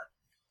are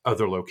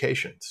other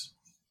locations.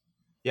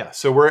 Yeah,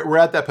 so we're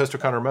at that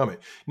post-O'Connor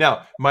moment.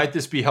 Now, might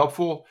this be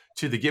helpful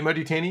to the Gitmo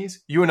detainees?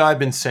 You and I have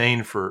been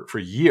saying for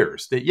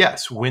years that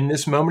yes, when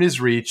this moment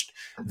is reached,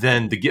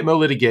 then the Gitmo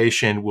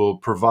litigation will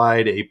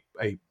provide a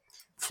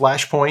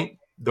flashpoint,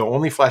 the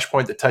only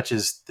flashpoint that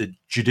touches the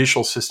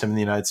judicial system in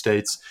the United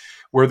States,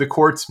 where the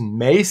courts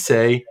may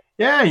say,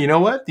 yeah, you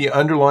know what? The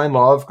underlying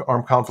law of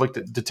armed conflict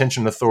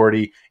detention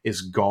authority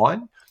is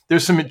gone.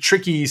 There's some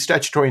tricky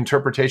statutory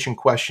interpretation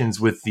questions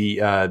with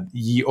the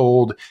ye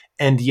old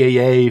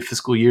NDAA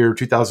fiscal year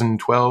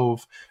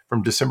 2012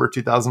 from December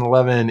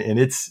 2011 and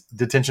its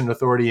detention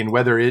authority, and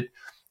whether it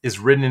is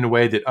written in a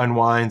way that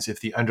unwinds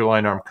if the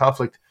underlying armed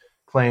conflict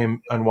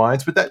claim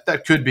unwinds. But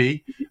that could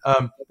be.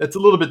 That's a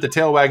little bit the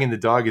tail wagging the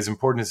dog, as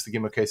important as the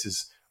Gitmo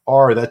cases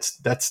are. That's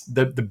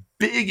the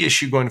big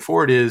issue going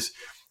forward is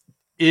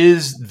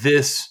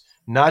this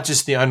not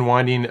just the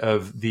unwinding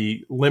of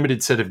the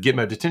limited set of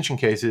Gitmo detention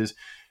cases,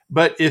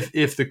 but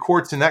if the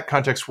courts in that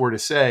context were to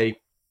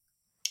say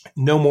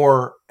no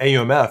more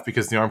AUMF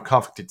because the armed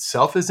conflict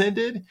itself has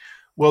ended,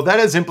 well, that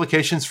has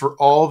implications for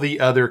all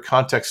the other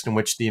contexts in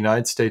which the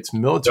United States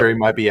military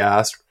might be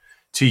asked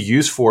to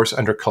use force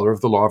under color of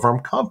the law of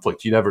armed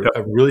conflict. You'd have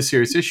a really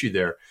serious issue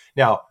there.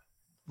 Now,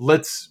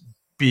 let's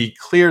be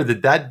clear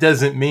that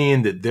doesn't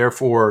mean that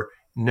therefore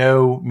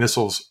no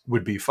missiles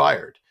would be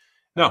fired.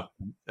 No.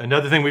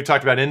 Another thing we've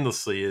talked about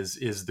endlessly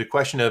is the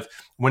question of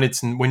when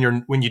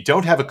you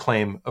don't have a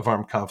claim of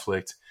armed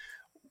conflict,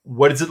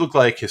 what does it look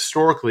like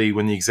historically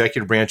when the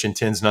executive branch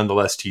intends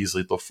nonetheless to use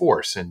lethal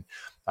force? And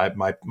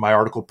my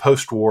article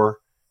post-war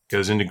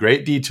goes into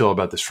great detail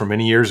about this from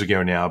many years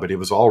ago now, but it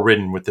was all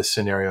written with this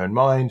scenario in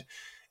mind.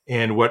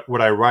 And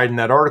what I write in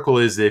that article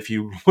is that if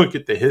you look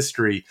at the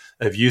history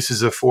of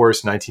uses of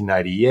force,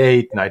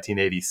 1998,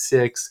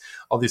 1986,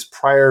 all these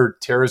prior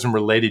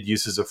terrorism-related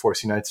uses of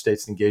force the United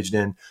States engaged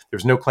in,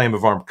 there's no claim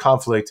of armed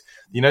conflict.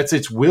 The United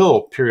States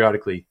will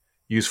periodically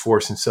use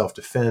force in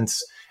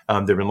self-defense. There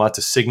have been lots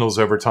of signals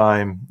over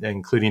time,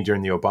 including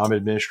during the Obama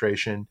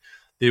administration.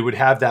 They would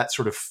have that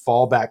sort of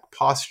fallback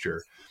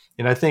posture.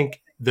 And I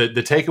think the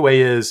takeaway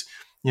is,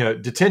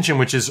 detention,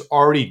 which is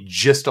already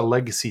just a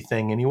legacy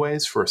thing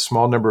anyways for a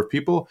small number of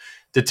people,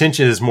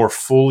 detention is more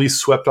fully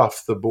swept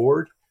off the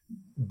board,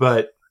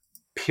 but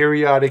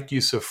periodic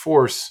use of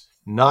force,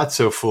 not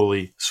so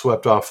fully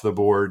swept off the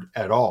board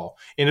at all.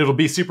 And it'll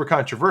be super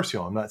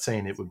controversial. I'm not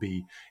saying it would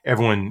be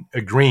everyone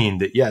agreeing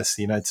that, yes,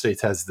 the United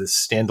States has this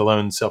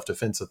standalone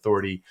self-defense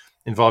authority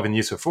involving the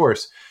use of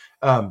force.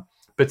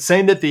 But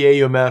saying that the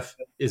AUMF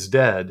is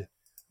dead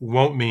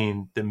won't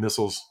mean that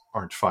missiles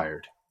aren't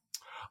fired.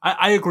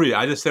 I agree.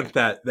 I just think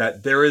that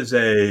there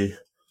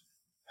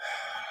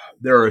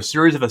are a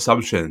series of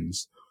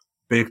assumptions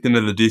baked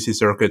into the D.C.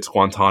 Circuit's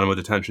Guantanamo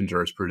detention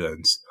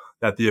jurisprudence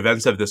that the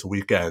events of this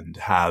weekend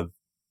have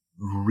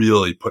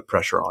really put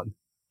pressure on.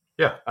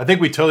 Yeah, I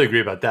think we totally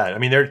agree about that. I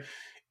mean, not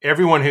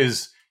everyone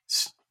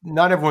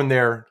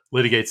there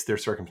litigates their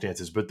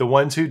circumstances, but the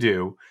ones who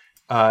do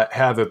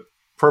have a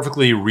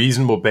perfectly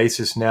reasonable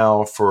basis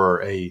now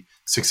for a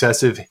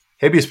successive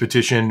habeas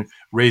petition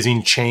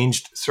raising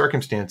changed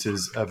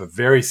circumstances of a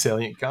very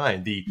salient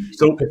kind. The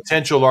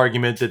potential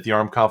argument that the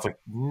armed conflict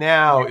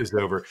now is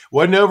over.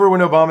 Wasn't over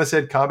when Obama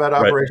said combat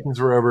operations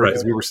were over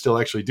because we were still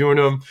actually doing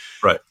them.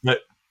 Right.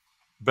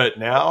 But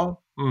now,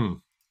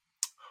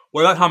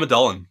 What about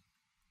Hamadan?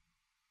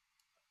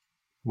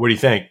 What do you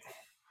think?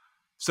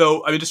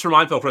 So, I mean, just to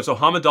remind folks, so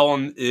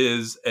Hamadan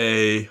is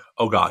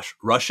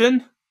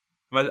Russian?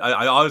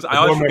 I always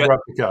forget. Off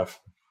the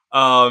cuff.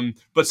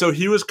 But so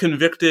he was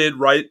convicted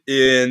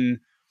in,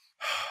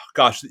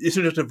 the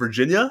Eastern District of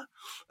Virginia,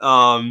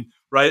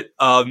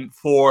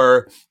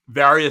 for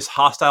various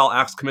hostile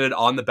acts committed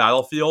on the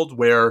battlefield,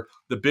 where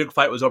the big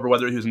fight was over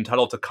whether he was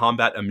entitled to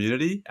combat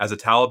immunity as a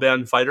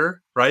Taliban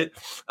fighter, right?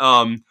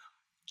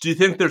 Do you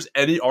think there's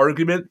any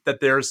argument that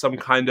there's some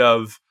kind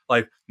of,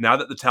 now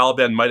that the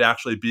Taliban might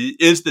actually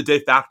is the de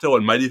facto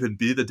and might even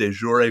be the de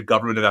jure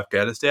government of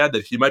Afghanistan,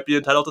 that he might be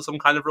entitled to some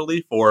kind of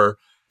relief? Or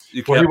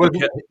he couldn't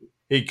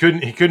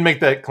make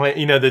that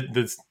claim.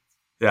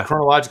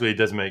 Chronologically, it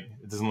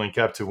doesn't link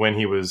up to when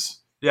he was.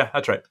 Yeah,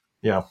 that's right.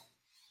 Yeah,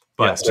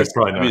 but so it's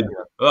probably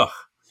not.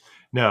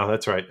 No,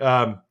 that's right.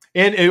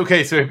 And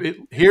okay, so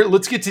here,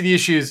 let's get to the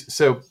issues.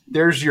 So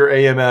there's your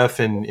AMF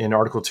and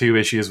Article 2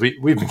 issues.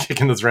 We've been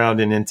kicking this around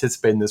and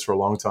anticipating this for a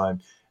long time.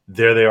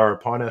 There they are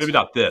upon us. Maybe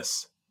not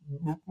this.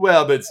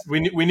 Well, but we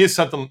knew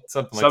something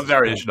like some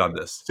variation on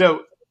this.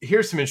 So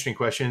here's some interesting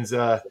questions.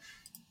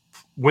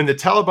 When the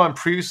Taliban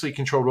previously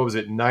controlled,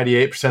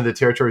 98% of the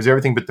territories,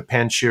 everything but the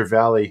Panjshir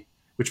Valley,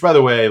 which, by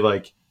the way,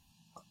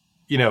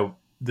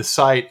 the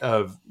site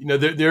of,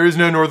 there is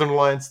no Northern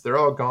Alliance. They're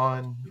all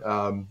gone.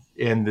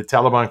 And the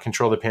Taliban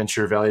control the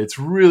Panjshir Valley. It's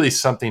really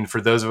something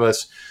for those of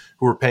us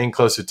who were paying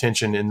close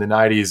attention in the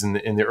 90s and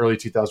in the early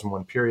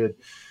 2001 period.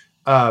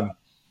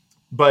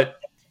 But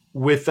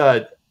with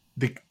the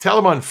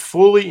Taliban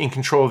fully in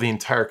control of the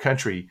entire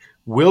country,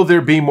 will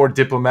there be more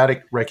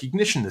diplomatic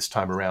recognition this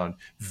time around?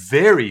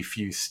 Very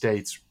few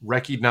states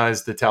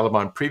recognized the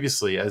Taliban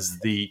previously as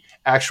the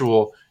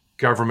actual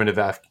government of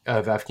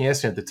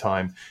Afghanistan at the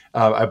time.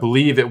 I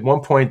believe at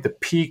one point the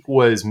peak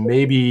was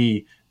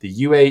maybe the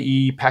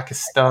UAE,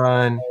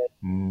 Pakistan,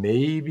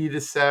 maybe the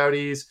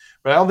Saudis,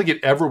 but I don't think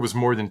it ever was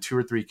more than 2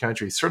 or 3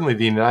 countries. Certainly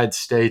the United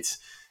States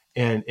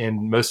and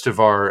most of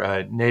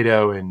our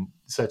NATO and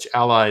such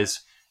allies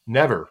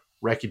never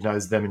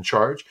recognized them in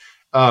charge.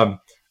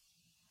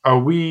 Are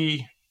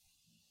we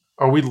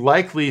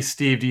likely,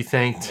 Steve, do you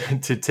think,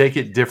 to take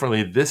it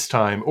differently this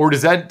time? Or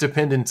does that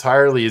depend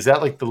entirely? Is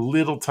that like the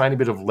little tiny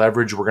bit of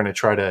leverage we're going to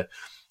try to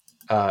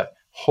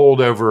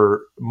hold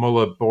over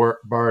Mullah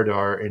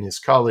Baradar and his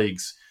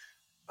colleagues,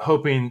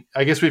 hoping,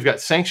 I guess we've got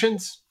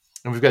sanctions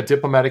and we've got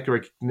diplomatic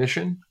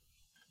recognition,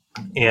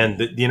 and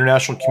the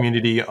international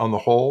community on the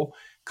whole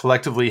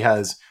collectively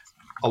has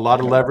a lot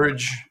of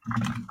leverage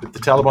that the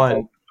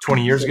Taliban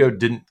 20 years ago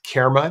didn't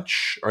care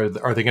much? Are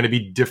they going to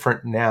be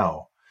different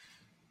now?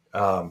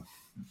 I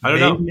don't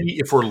know.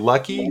 If we're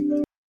lucky,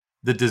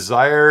 the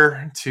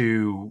desire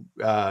to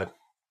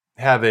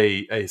have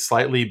a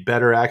slightly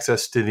better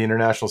access to the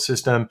international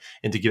system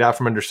and to get out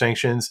from under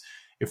sanctions,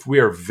 if we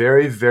are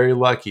very, very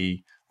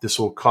lucky, this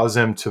will cause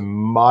them to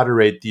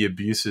moderate the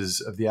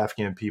abuses of the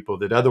Afghan people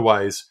that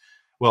otherwise,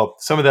 well,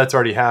 some of that's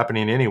already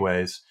happening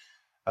anyways.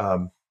 I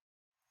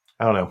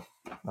don't know.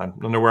 I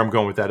don't know where I'm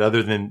going with that,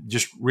 other than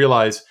just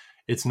realize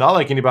it's not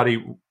like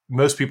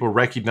most people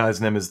recognize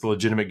them as the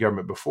legitimate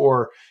government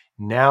before.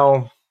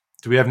 Now,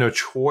 do we have no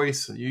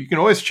choice? You can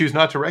always choose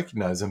not to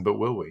recognize them, but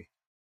will we?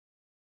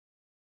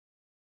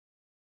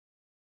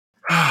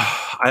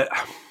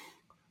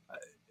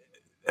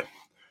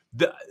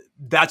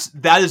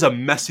 that is a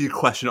messy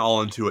question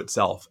all into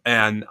itself.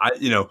 And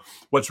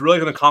what's really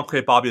going to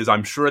complicate, Bobby, is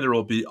I'm sure there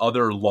will be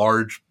other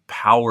large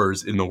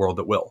powers in the world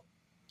that will.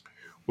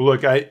 Well,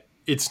 look,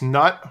 it's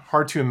not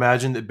hard to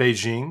imagine that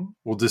Beijing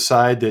will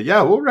decide that,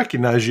 yeah, we'll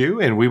recognize you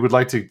and we would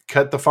like to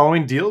cut the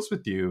following deals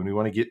with you. And we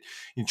want to get,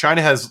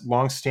 China has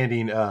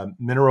longstanding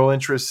mineral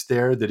interests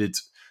there, that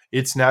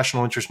its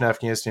national interest in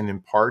Afghanistan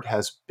in part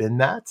has been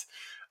that.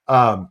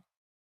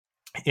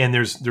 And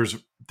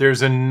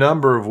there's a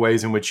number of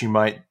ways in which you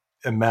might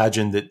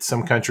imagine that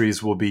some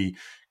countries will be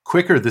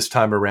quicker this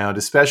time around,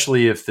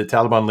 especially if the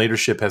Taliban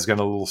leadership has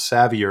gotten a little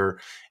savvier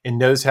and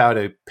knows how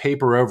to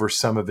paper over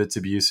some of its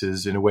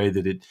abuses in a way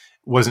that it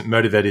wasn't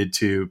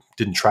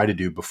didn't try to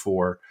do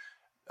before.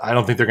 I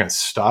don't think they're going to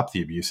stop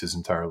the abuses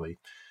entirely.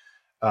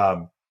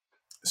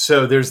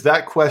 So there's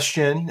that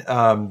question.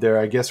 There,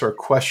 I guess, are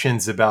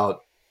questions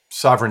about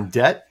sovereign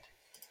debt.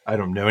 I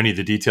don't know any of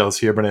the details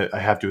here, but I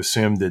have to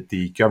assume that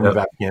the government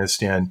of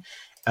Afghanistan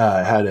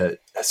had a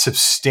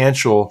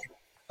substantial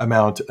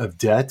amount of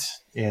debt,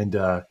 and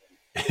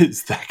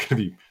is that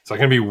going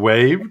to be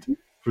waived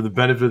for the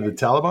benefit of the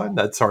Taliban?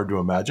 That's hard to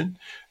imagine.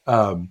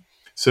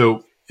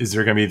 So, is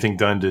there going to be anything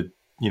done to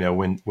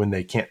when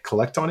they can't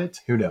collect on it?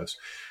 Who knows?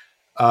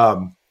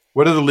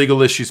 What other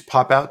legal issues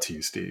pop out to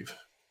you, Steve?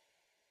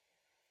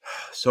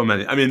 So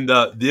many. I mean,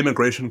 the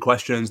immigration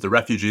questions, the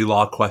refugee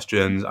law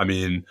questions. I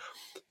mean,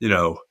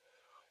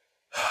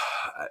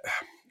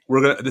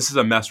 this is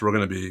a mess we're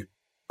going to be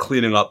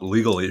cleaning up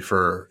legally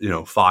for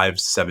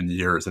 5-7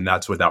 years, and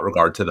that's without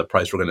regard to the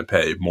price we're going to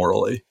pay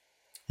morally.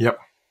 Yep.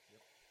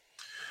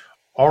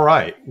 All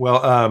right.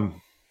 Well,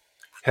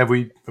 have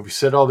we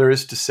said all there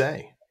is to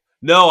say?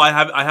 No, I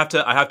have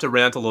to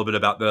rant a little bit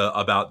about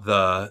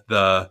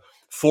the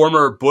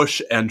former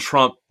Bush and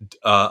Trump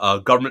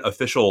government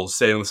officials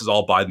saying this is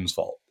all Biden's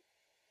fault.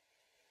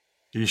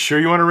 Are you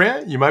sure you want to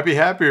rant? You might be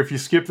happier if you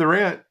skip the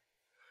rant.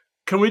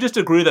 Can we just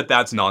agree that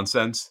that's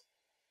nonsense?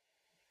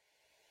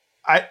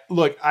 I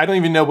don't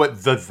even know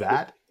what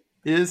that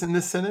is in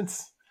this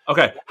sentence.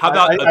 Okay, how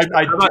about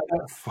I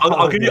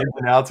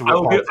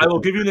will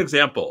give you an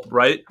example,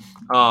 right?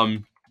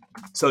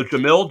 So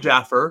Jamil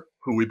Jaffer,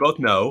 who we both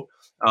know,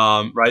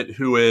 right,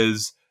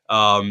 who's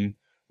the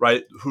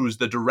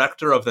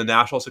director of the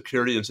National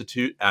Security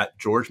Institute at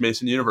George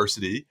Mason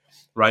University,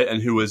 right,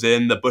 and who was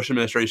in the Bush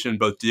administration,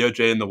 both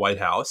DOJ and the White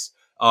House,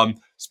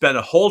 spent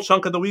a whole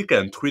chunk of the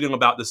weekend tweeting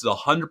about this is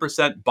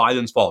 100%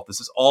 Biden's fault.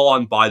 This is all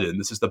on Biden.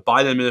 This is the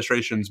Biden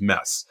administration's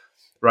mess,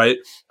 right?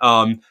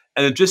 And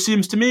it just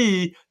seems to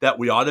me that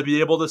we ought to be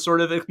able to sort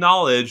of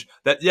acknowledge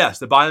that, yes,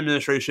 the Biden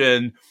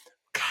administration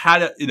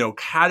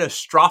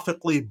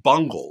catastrophically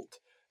bungled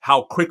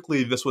how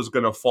quickly this was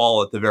going to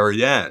fall at the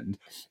very end,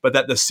 but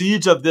that the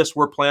seeds of this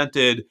were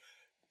planted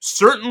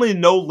certainly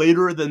no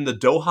later than the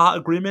Doha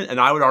Agreement, and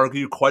I would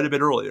argue quite a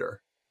bit earlier.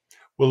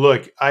 Well,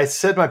 look, I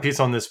said my piece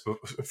on this.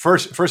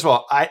 First of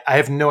all, I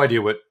have no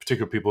idea what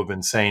particular people have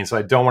been saying, so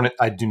I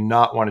do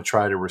not want to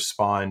try to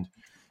respond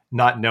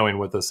not knowing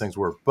what those things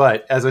were.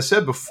 But as I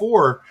said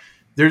before,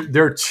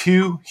 there are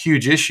two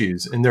huge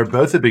issues, and they're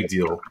both a big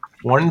deal.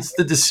 One's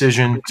the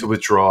decision to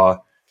withdraw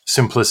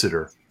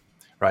simpliciter,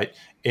 right?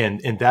 And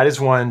that is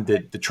one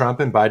that the Trump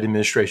and Biden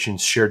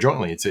administrations share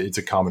jointly. It's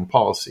a common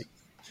policy.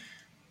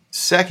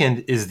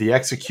 Second is the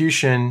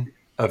execution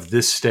of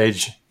this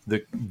stage,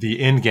 the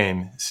end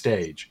game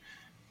stage.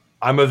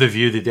 I'm of the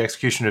view that the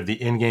execution of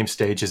the end game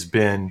stage has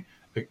been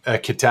a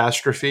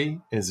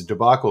catastrophe, is a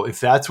debacle. If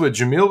that's what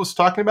Jamil was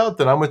talking about,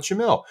 then I'm with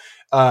Jamil.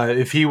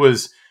 If he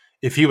was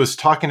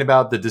talking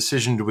about the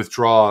decision to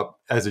withdraw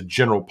as a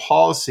general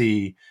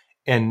policy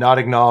and not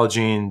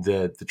acknowledging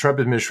that the Trump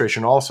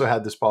administration also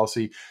had this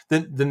policy,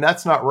 then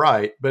that's not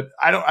right. But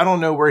I don't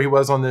know where he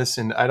was on this,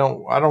 and I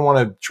don't want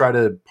to try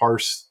to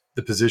parse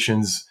the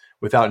positions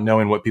without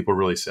knowing what people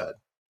really said.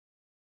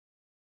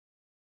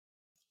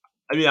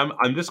 I mean,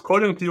 I'm just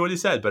quoting to you what he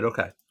said, but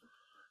okay.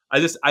 I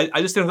just think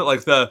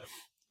that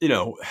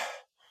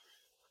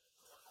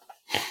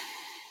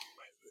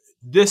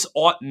this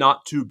ought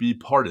not to be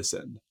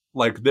partisan.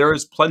 Like, there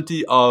is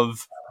plenty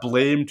of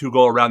blame to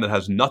go around that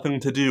has nothing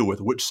to do with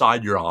which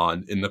side you're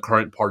on in the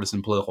current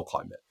partisan political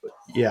climate.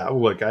 Yeah,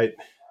 look,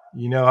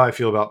 you know how I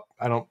feel about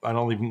I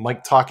don't even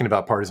like talking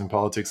about partisan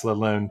politics, let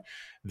alone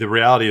the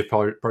reality of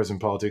partisan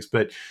politics.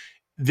 But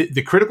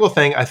the critical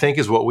thing, I think,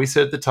 is what we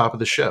said at the top of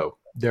the show.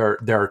 There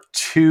are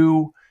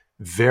two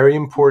very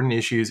important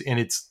issues, and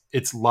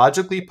it's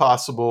logically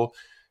possible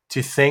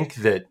to think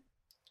that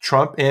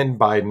Trump and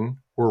Biden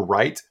were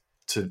right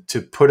to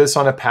put us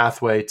on a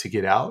pathway to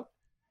get out,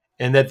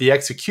 and that the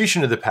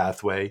execution of the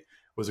pathway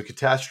was a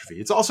catastrophe.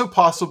 It's also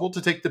possible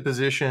to take the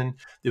position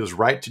that it was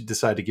right to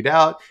decide to get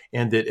out,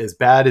 and that as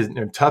bad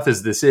and tough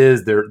as this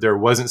is, there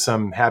wasn't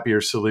some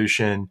happier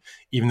solution,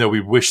 even though we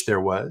wish there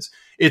was.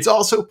 It's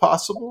also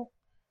possible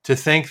to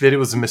think that it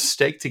was a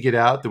mistake to get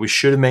out, that we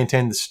should have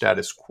maintained the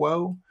status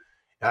quo.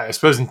 I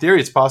suppose in theory,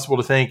 it's possible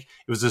to think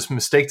it was a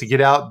mistake to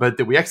get out, but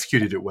that we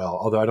executed it well,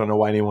 although I don't know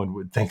why anyone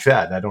would think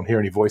that. And I don't hear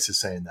any voices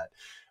saying that.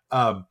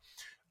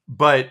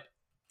 But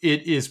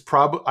it is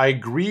probably. I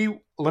agree.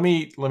 Let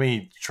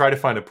me try to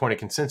find a point of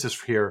consensus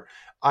here.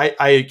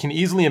 I can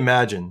easily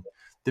imagine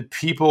that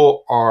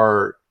people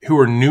who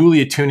are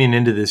newly tuning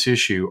into this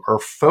issue are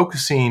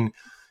focusing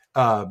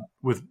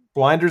with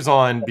blinders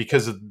on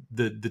because of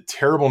the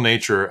terrible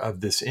nature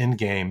of this end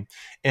game,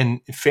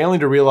 and failing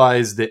to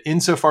realize that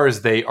insofar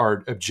as they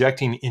are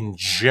objecting in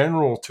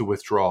general to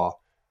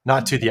withdrawal,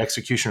 not to the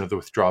execution of the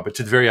withdrawal, but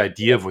to the very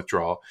idea of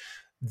withdrawal,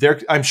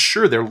 I'm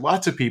sure there are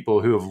lots of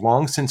people who have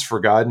long since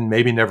forgotten,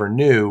 maybe never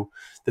knew,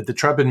 that the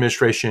Trump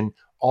administration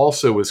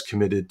also was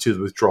committed to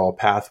the withdrawal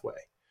pathway.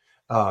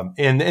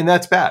 And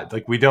that's bad.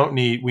 Like we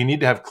need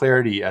to have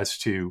clarity as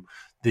to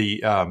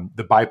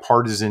the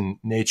bipartisan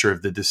nature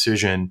of the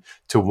decision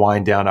to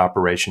wind down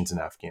operations in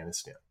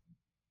Afghanistan.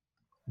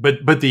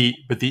 But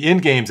the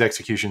end game's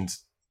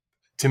executions,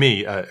 to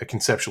me, a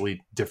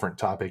conceptually different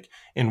topic,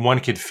 and one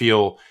could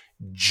feel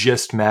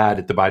just mad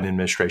at the Biden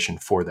administration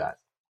for that.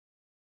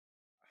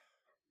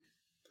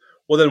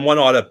 Well, then one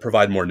ought to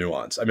provide more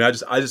nuance. I mean, I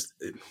just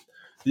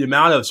the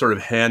amount of sort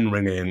of hand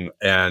wringing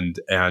and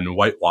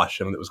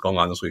whitewashing that was going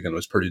on this weekend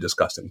was pretty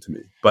disgusting to me.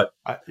 But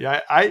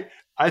I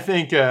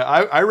think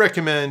I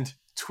recommend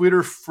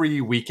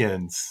Twitter-free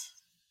weekends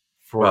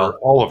for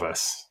all of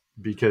us,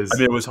 because I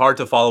mean, it was hard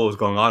to follow what was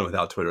going on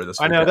without Twitter this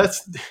weekend. I know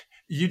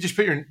you just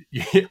put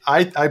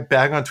I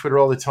bag on Twitter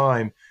all the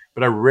time,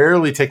 but I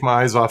rarely take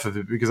my eyes off of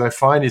it because I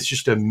find it's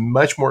just a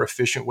much more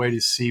efficient way to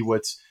see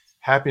what's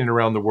happening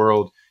around the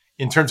world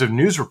in terms of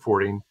news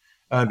reporting,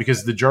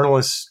 because the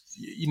journalists,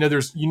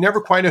 you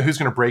never quite know who's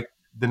going to break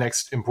the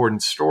next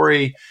important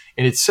story,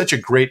 and it's such a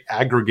great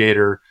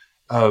aggregator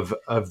of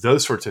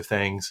those sorts of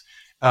things.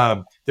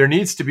 There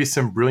needs to be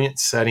some brilliant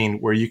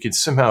setting where you could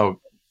somehow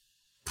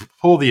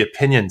pull the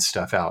opinion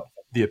stuff out,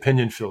 the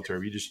opinion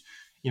filter. You just,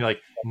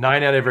 like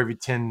 9 out of every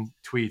 10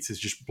 tweets is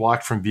just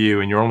blocked from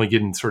view, and you're only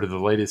getting sort of the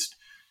latest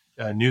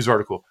news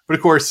article. But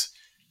of course,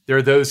 there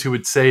are those who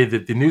would say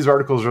that the news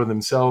articles are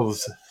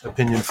themselves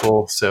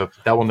opinionful, so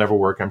that will never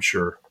work, I'm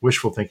sure.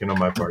 Wishful thinking on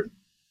my part.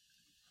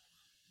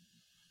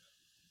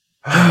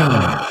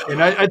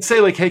 And I'd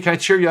say, like, hey, can I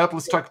cheer you up?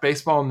 Let's talk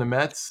baseball and the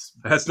Mets.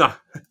 That's not.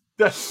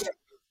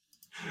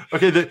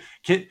 Okay.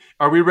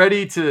 Are we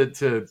ready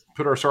to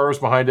put our sorrows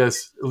behind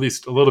us at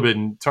least a little bit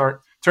and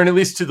turn at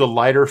least to the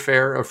lighter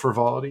fare of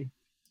frivolity?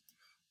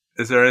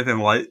 Is there anything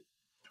light?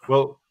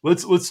 Well,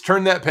 let's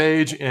turn that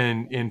page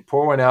and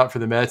pour one out for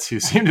the Mets, who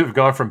seem to have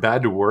gone from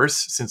bad to worse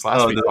since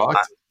last we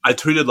talked. I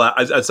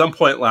tweeted at some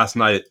point last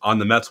night on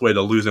the Mets' way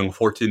to losing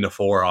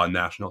 14-4 on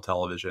national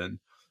television,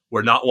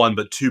 where not one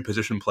but two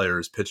position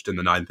players pitched in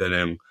the ninth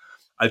inning.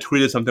 I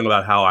tweeted something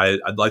about how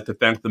I'd like to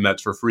thank the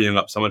Mets for freeing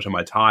up so much of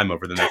my time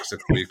over the next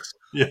 6 weeks,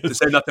 yes, to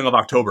say nothing of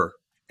October.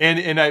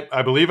 And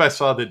I believe I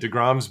saw that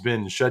DeGrom's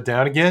been shut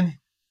down again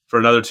for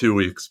another 2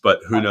 weeks,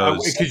 but who knows?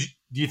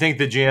 Do you think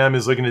the GM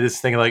is looking at this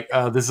thing like,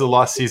 this is a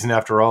lost season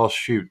after all?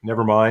 Shoot,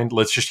 never mind.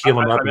 Let's just heal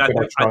him up. I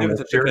think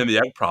it's a chicken and the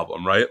egg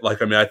problem, right?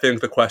 Like, I mean, I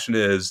think the question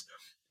is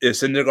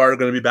Syndergaard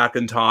going to be back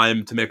in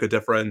time to make a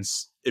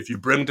difference? If you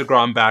bring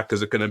DeGrom back,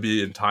 is it going to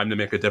be in time to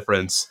make a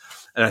difference?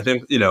 And I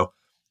think,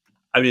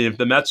 if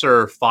the Mets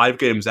are 5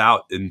 games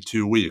out in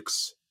 2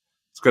 weeks,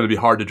 it's going to be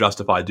hard to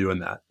justify doing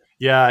that.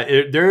 Yeah,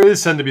 there is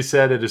something to be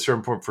said at a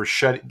certain point for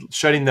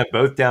shutting them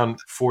both down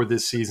for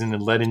this season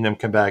and letting them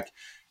come back,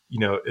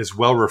 as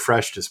well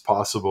refreshed as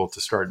possible to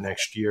start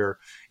next year.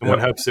 And one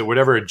hopes that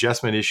whatever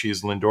adjustment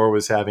issues Lindor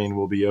was having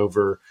will be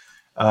over.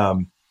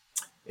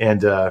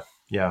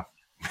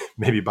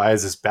 Maybe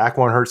Baez's back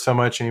won't hurt so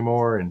much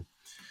anymore.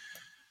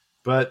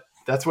 But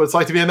that's what it's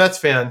like to be a Mets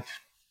fan.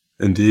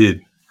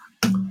 Indeed.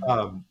 We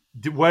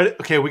got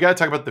to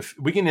talk about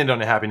we can end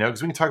on a happy note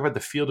because we can talk about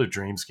the Field of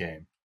Dreams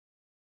game.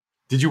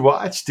 Did you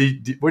watch?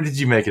 What did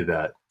you make of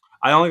that?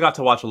 I only got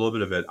to watch a little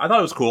bit of it. I thought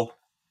it was cool.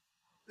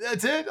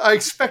 That's it. I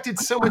expected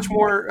so much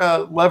more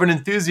love and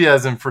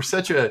enthusiasm for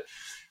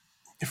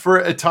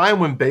a time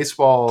when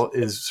baseball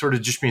is sort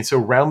of just being so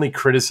roundly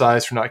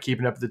criticized for not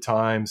keeping up with the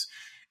times.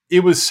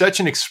 It was such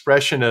an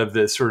expression of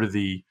the sort of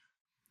the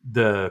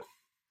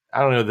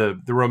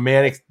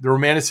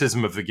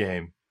romanticism of the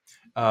game.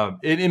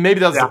 And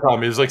maybe that's the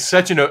problem. It was like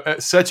such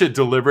a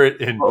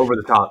deliberate and over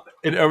the top.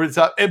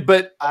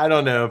 But I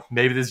don't know.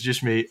 Maybe this is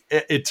just me.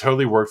 It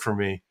totally worked for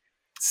me.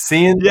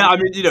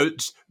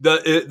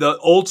 The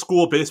old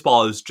school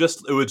baseball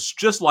it was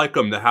just like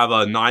them to have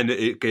a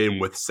 9-8 game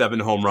with 7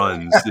 home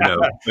runs.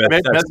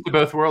 That's the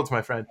both worlds,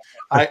 my friend.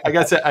 I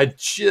got to say, I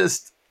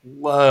just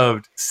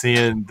loved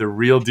seeing the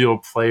real deal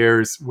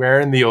players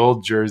wearing the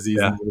old jerseys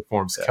and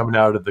uniforms coming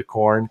out of the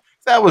corn.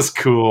 That was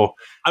cool.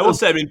 I will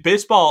say,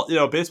 baseball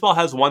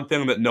has one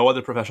thing that no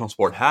other professional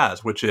sport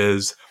has, which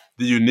is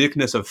the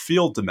uniqueness of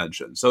field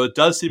dimension. So it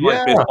does seem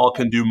like baseball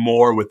can do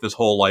more with this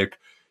whole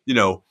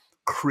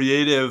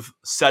creative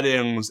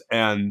settings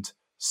and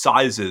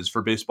sizes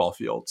for baseball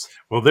fields.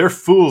 Well, they're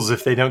fools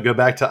if they don't go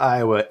back to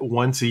Iowa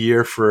once a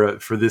year for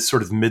this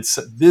sort of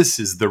this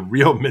is the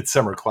real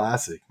Midsummer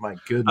Classic. My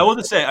goodness. I will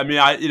just say,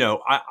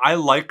 I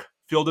like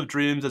Field of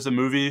Dreams as a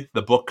movie.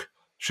 The book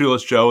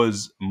Shoeless Joe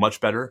is much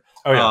better.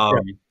 Oh,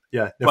 yeah.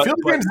 Yeah. Now, But Field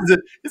of Dreams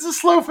is a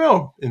slow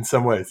film in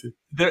some ways.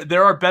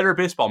 there are better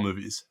baseball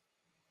movies.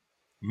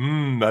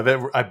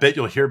 I bet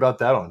you'll hear about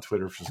that on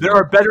Twitter. There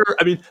are better.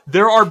 I mean,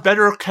 there are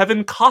better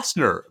Kevin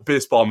Costner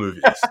baseball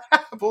movies.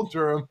 Bull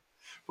Durham.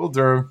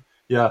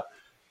 Yeah,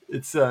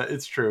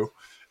 it's true.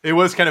 It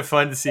was kind of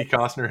fun to see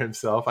Costner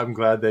himself. I'm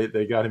glad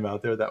they got him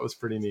out there. That was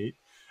pretty neat.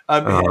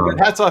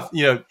 Hats off,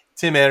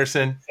 Tim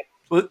Anderson.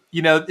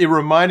 It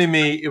reminded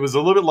me. It was a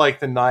little bit like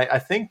the night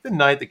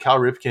that Cal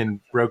Ripken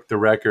broke the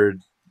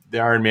record, the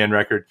Iron Man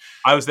record.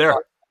 I was there.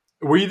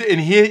 Were you? And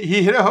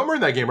he hit a homer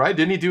in that game, right?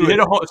 Didn't he do it?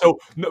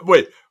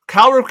 Wait,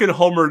 Cal Ripken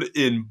homered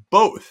in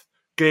both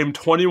game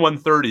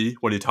 21-30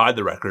 when he tied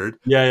the record.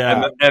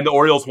 Yeah. And the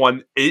Orioles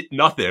won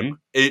 8-0,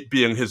 8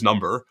 being his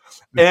number,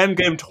 and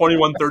game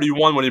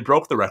 21-31 when he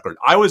broke the record.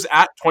 I was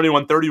at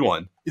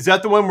 21-31. Is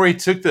that the one where he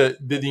took the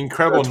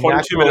incredible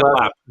 22-minute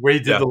lap where he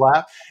did the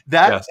lap?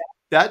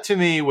 That to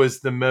me was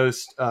the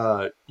most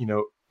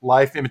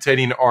life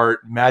imitating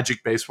art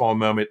magic baseball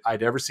moment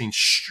I'd ever seen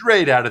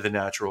straight out of The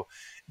Natural.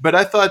 But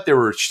I thought there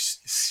were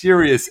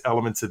serious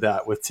elements of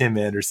that with Tim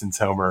Anderson's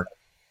homer.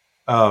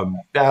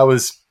 That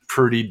was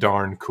pretty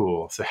darn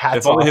cool. So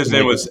if only his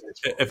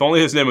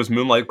name was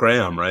Moonlight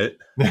Graham, right?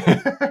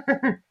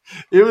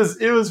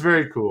 It was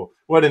very cool.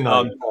 What a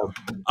night.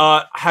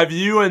 Have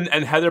you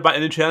and Heather by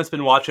any chance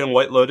been watching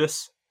White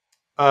Lotus?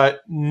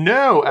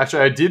 No,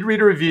 actually I did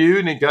read a review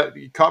and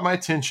it caught my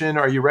attention.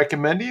 Are you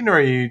recommending or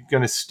are you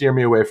going to steer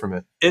me away from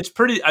it? It's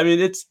pretty, I mean,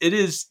 it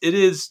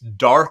is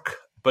dark,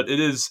 but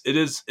it is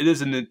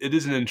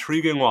an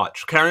intriguing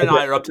watch. Karen and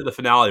I are up to the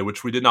finale,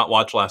 which we did not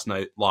watch last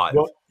night live.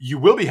 Well, you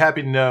will be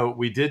happy to know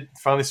we did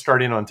finally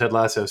start in on Ted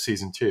Lasso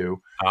season 2.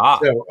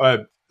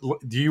 So,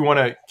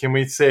 can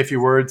we say a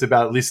few words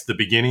about at least the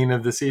beginning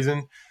of the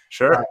season?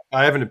 Sure.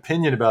 I have an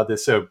opinion about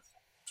this. So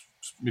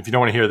if you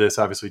don't want to hear this,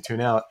 obviously tune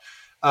out.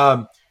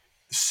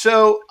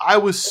 So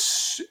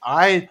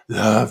I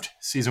loved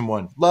season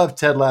 1, loved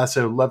Ted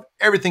Lasso, loved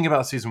everything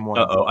about season 1.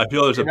 I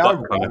feel there's a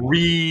button I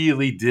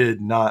really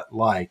did not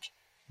like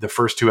the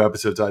first 2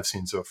 episodes I've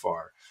seen so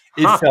far.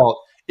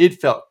 It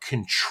felt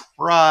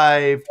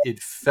contrived. It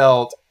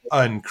felt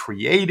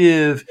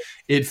uncreative.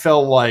 It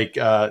felt like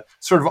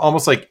sort of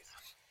almost like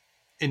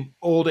an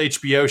old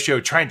HBO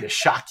show trying to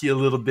shock you a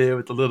little bit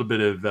with a little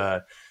bit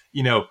of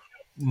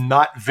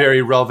not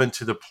very relevant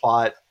to the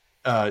plot.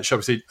 Shall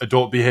we say,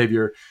 adult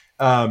behavior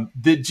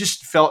that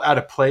just felt out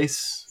of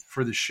place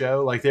for the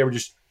show. Like they were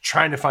just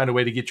trying to find a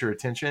way to get your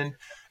attention.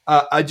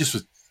 I just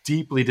was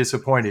deeply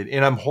disappointed,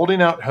 and I'm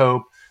holding out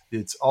hope.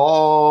 It's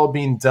all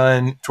being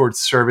done towards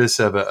service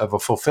of a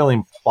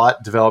fulfilling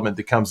plot development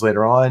that comes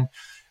later on.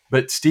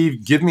 But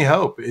Steve, give me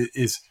hope.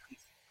 Is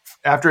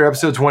after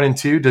episodes 1 and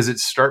 2, does it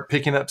start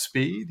picking up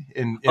speed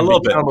and become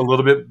a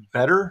little bit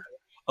better?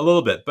 A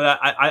little bit, but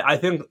I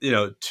think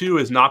 2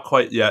 is not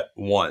quite yet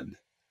 1.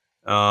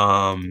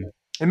 And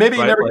maybe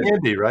it never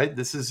can be, right?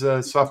 This is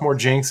sophomore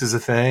jinx is a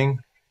thing.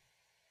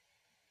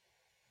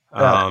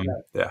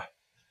 Yeah.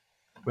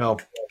 Well,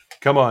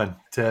 come on,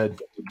 Ted,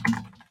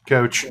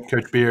 Coach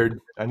Beard.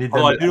 I need.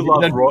 I do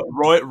love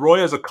Roy.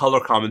 Roy as a color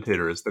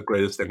commentator is the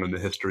greatest thing in the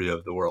history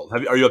of the world.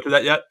 Are you up to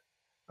that yet?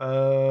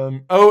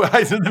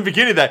 I said the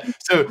beginning of that.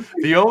 So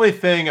the only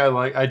thing I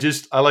like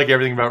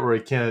everything about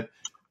Roy Kent,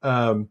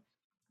 and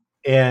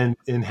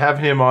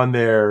having him on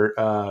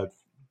there.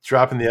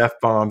 Dropping the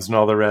F-bombs and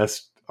all the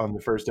rest on the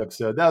first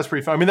episode. That was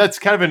pretty fun. I mean, that's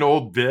kind of an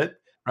old bit,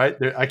 right?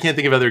 I can't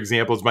think of other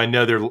examples, but I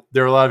know there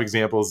are a lot of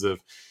examples of,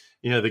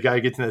 the guy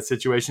gets in that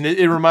situation.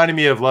 It reminded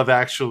me of Love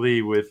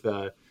Actually with,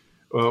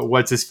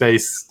 what's his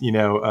face,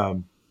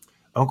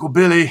 Uncle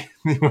Billy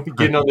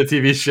getting on the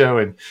TV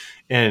show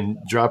and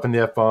dropping the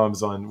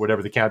F-bombs on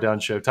whatever the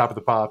countdown show, Top of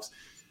the Pops.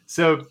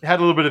 So had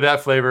a little bit of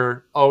that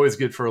flavor. Always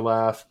good for a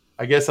laugh.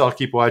 I guess I'll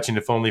keep watching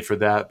if only for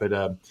that, but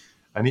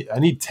I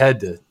need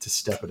Ted to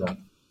step it up.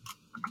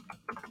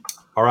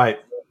 All right.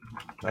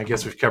 I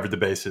guess we've covered the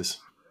bases.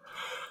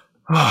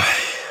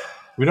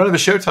 We don't have a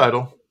show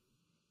title.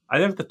 I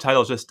think the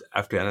title is just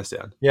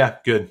Afghanistan. Yeah,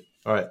 good.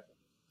 All right.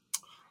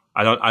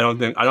 I don't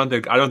think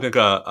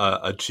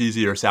a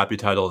cheesy or sappy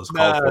title is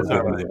called for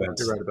during the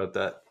events. You're right about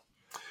that.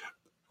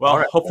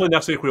 Well, hopefully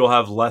next week we will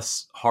have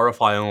less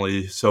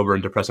horrifyingly sober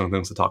and depressing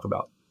things to talk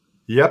about.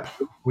 Yep.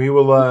 We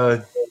will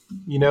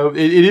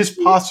it is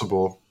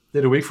possible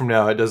that a week from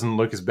now it doesn't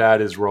look as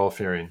bad as we're all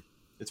fearing.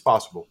 It's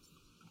possible.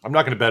 I'm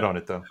not going to bet on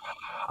it though.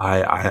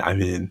 I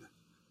mean,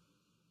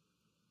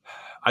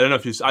 I don't know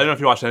if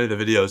you watched any of the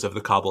videos of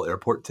the Kabul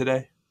airport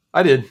today.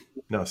 I did.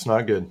 No, it's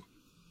not good.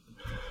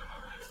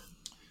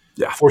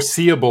 Yeah,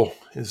 foreseeable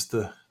is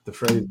the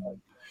phrase. All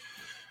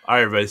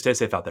right, everybody, stay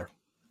safe out there.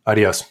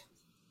 Adios.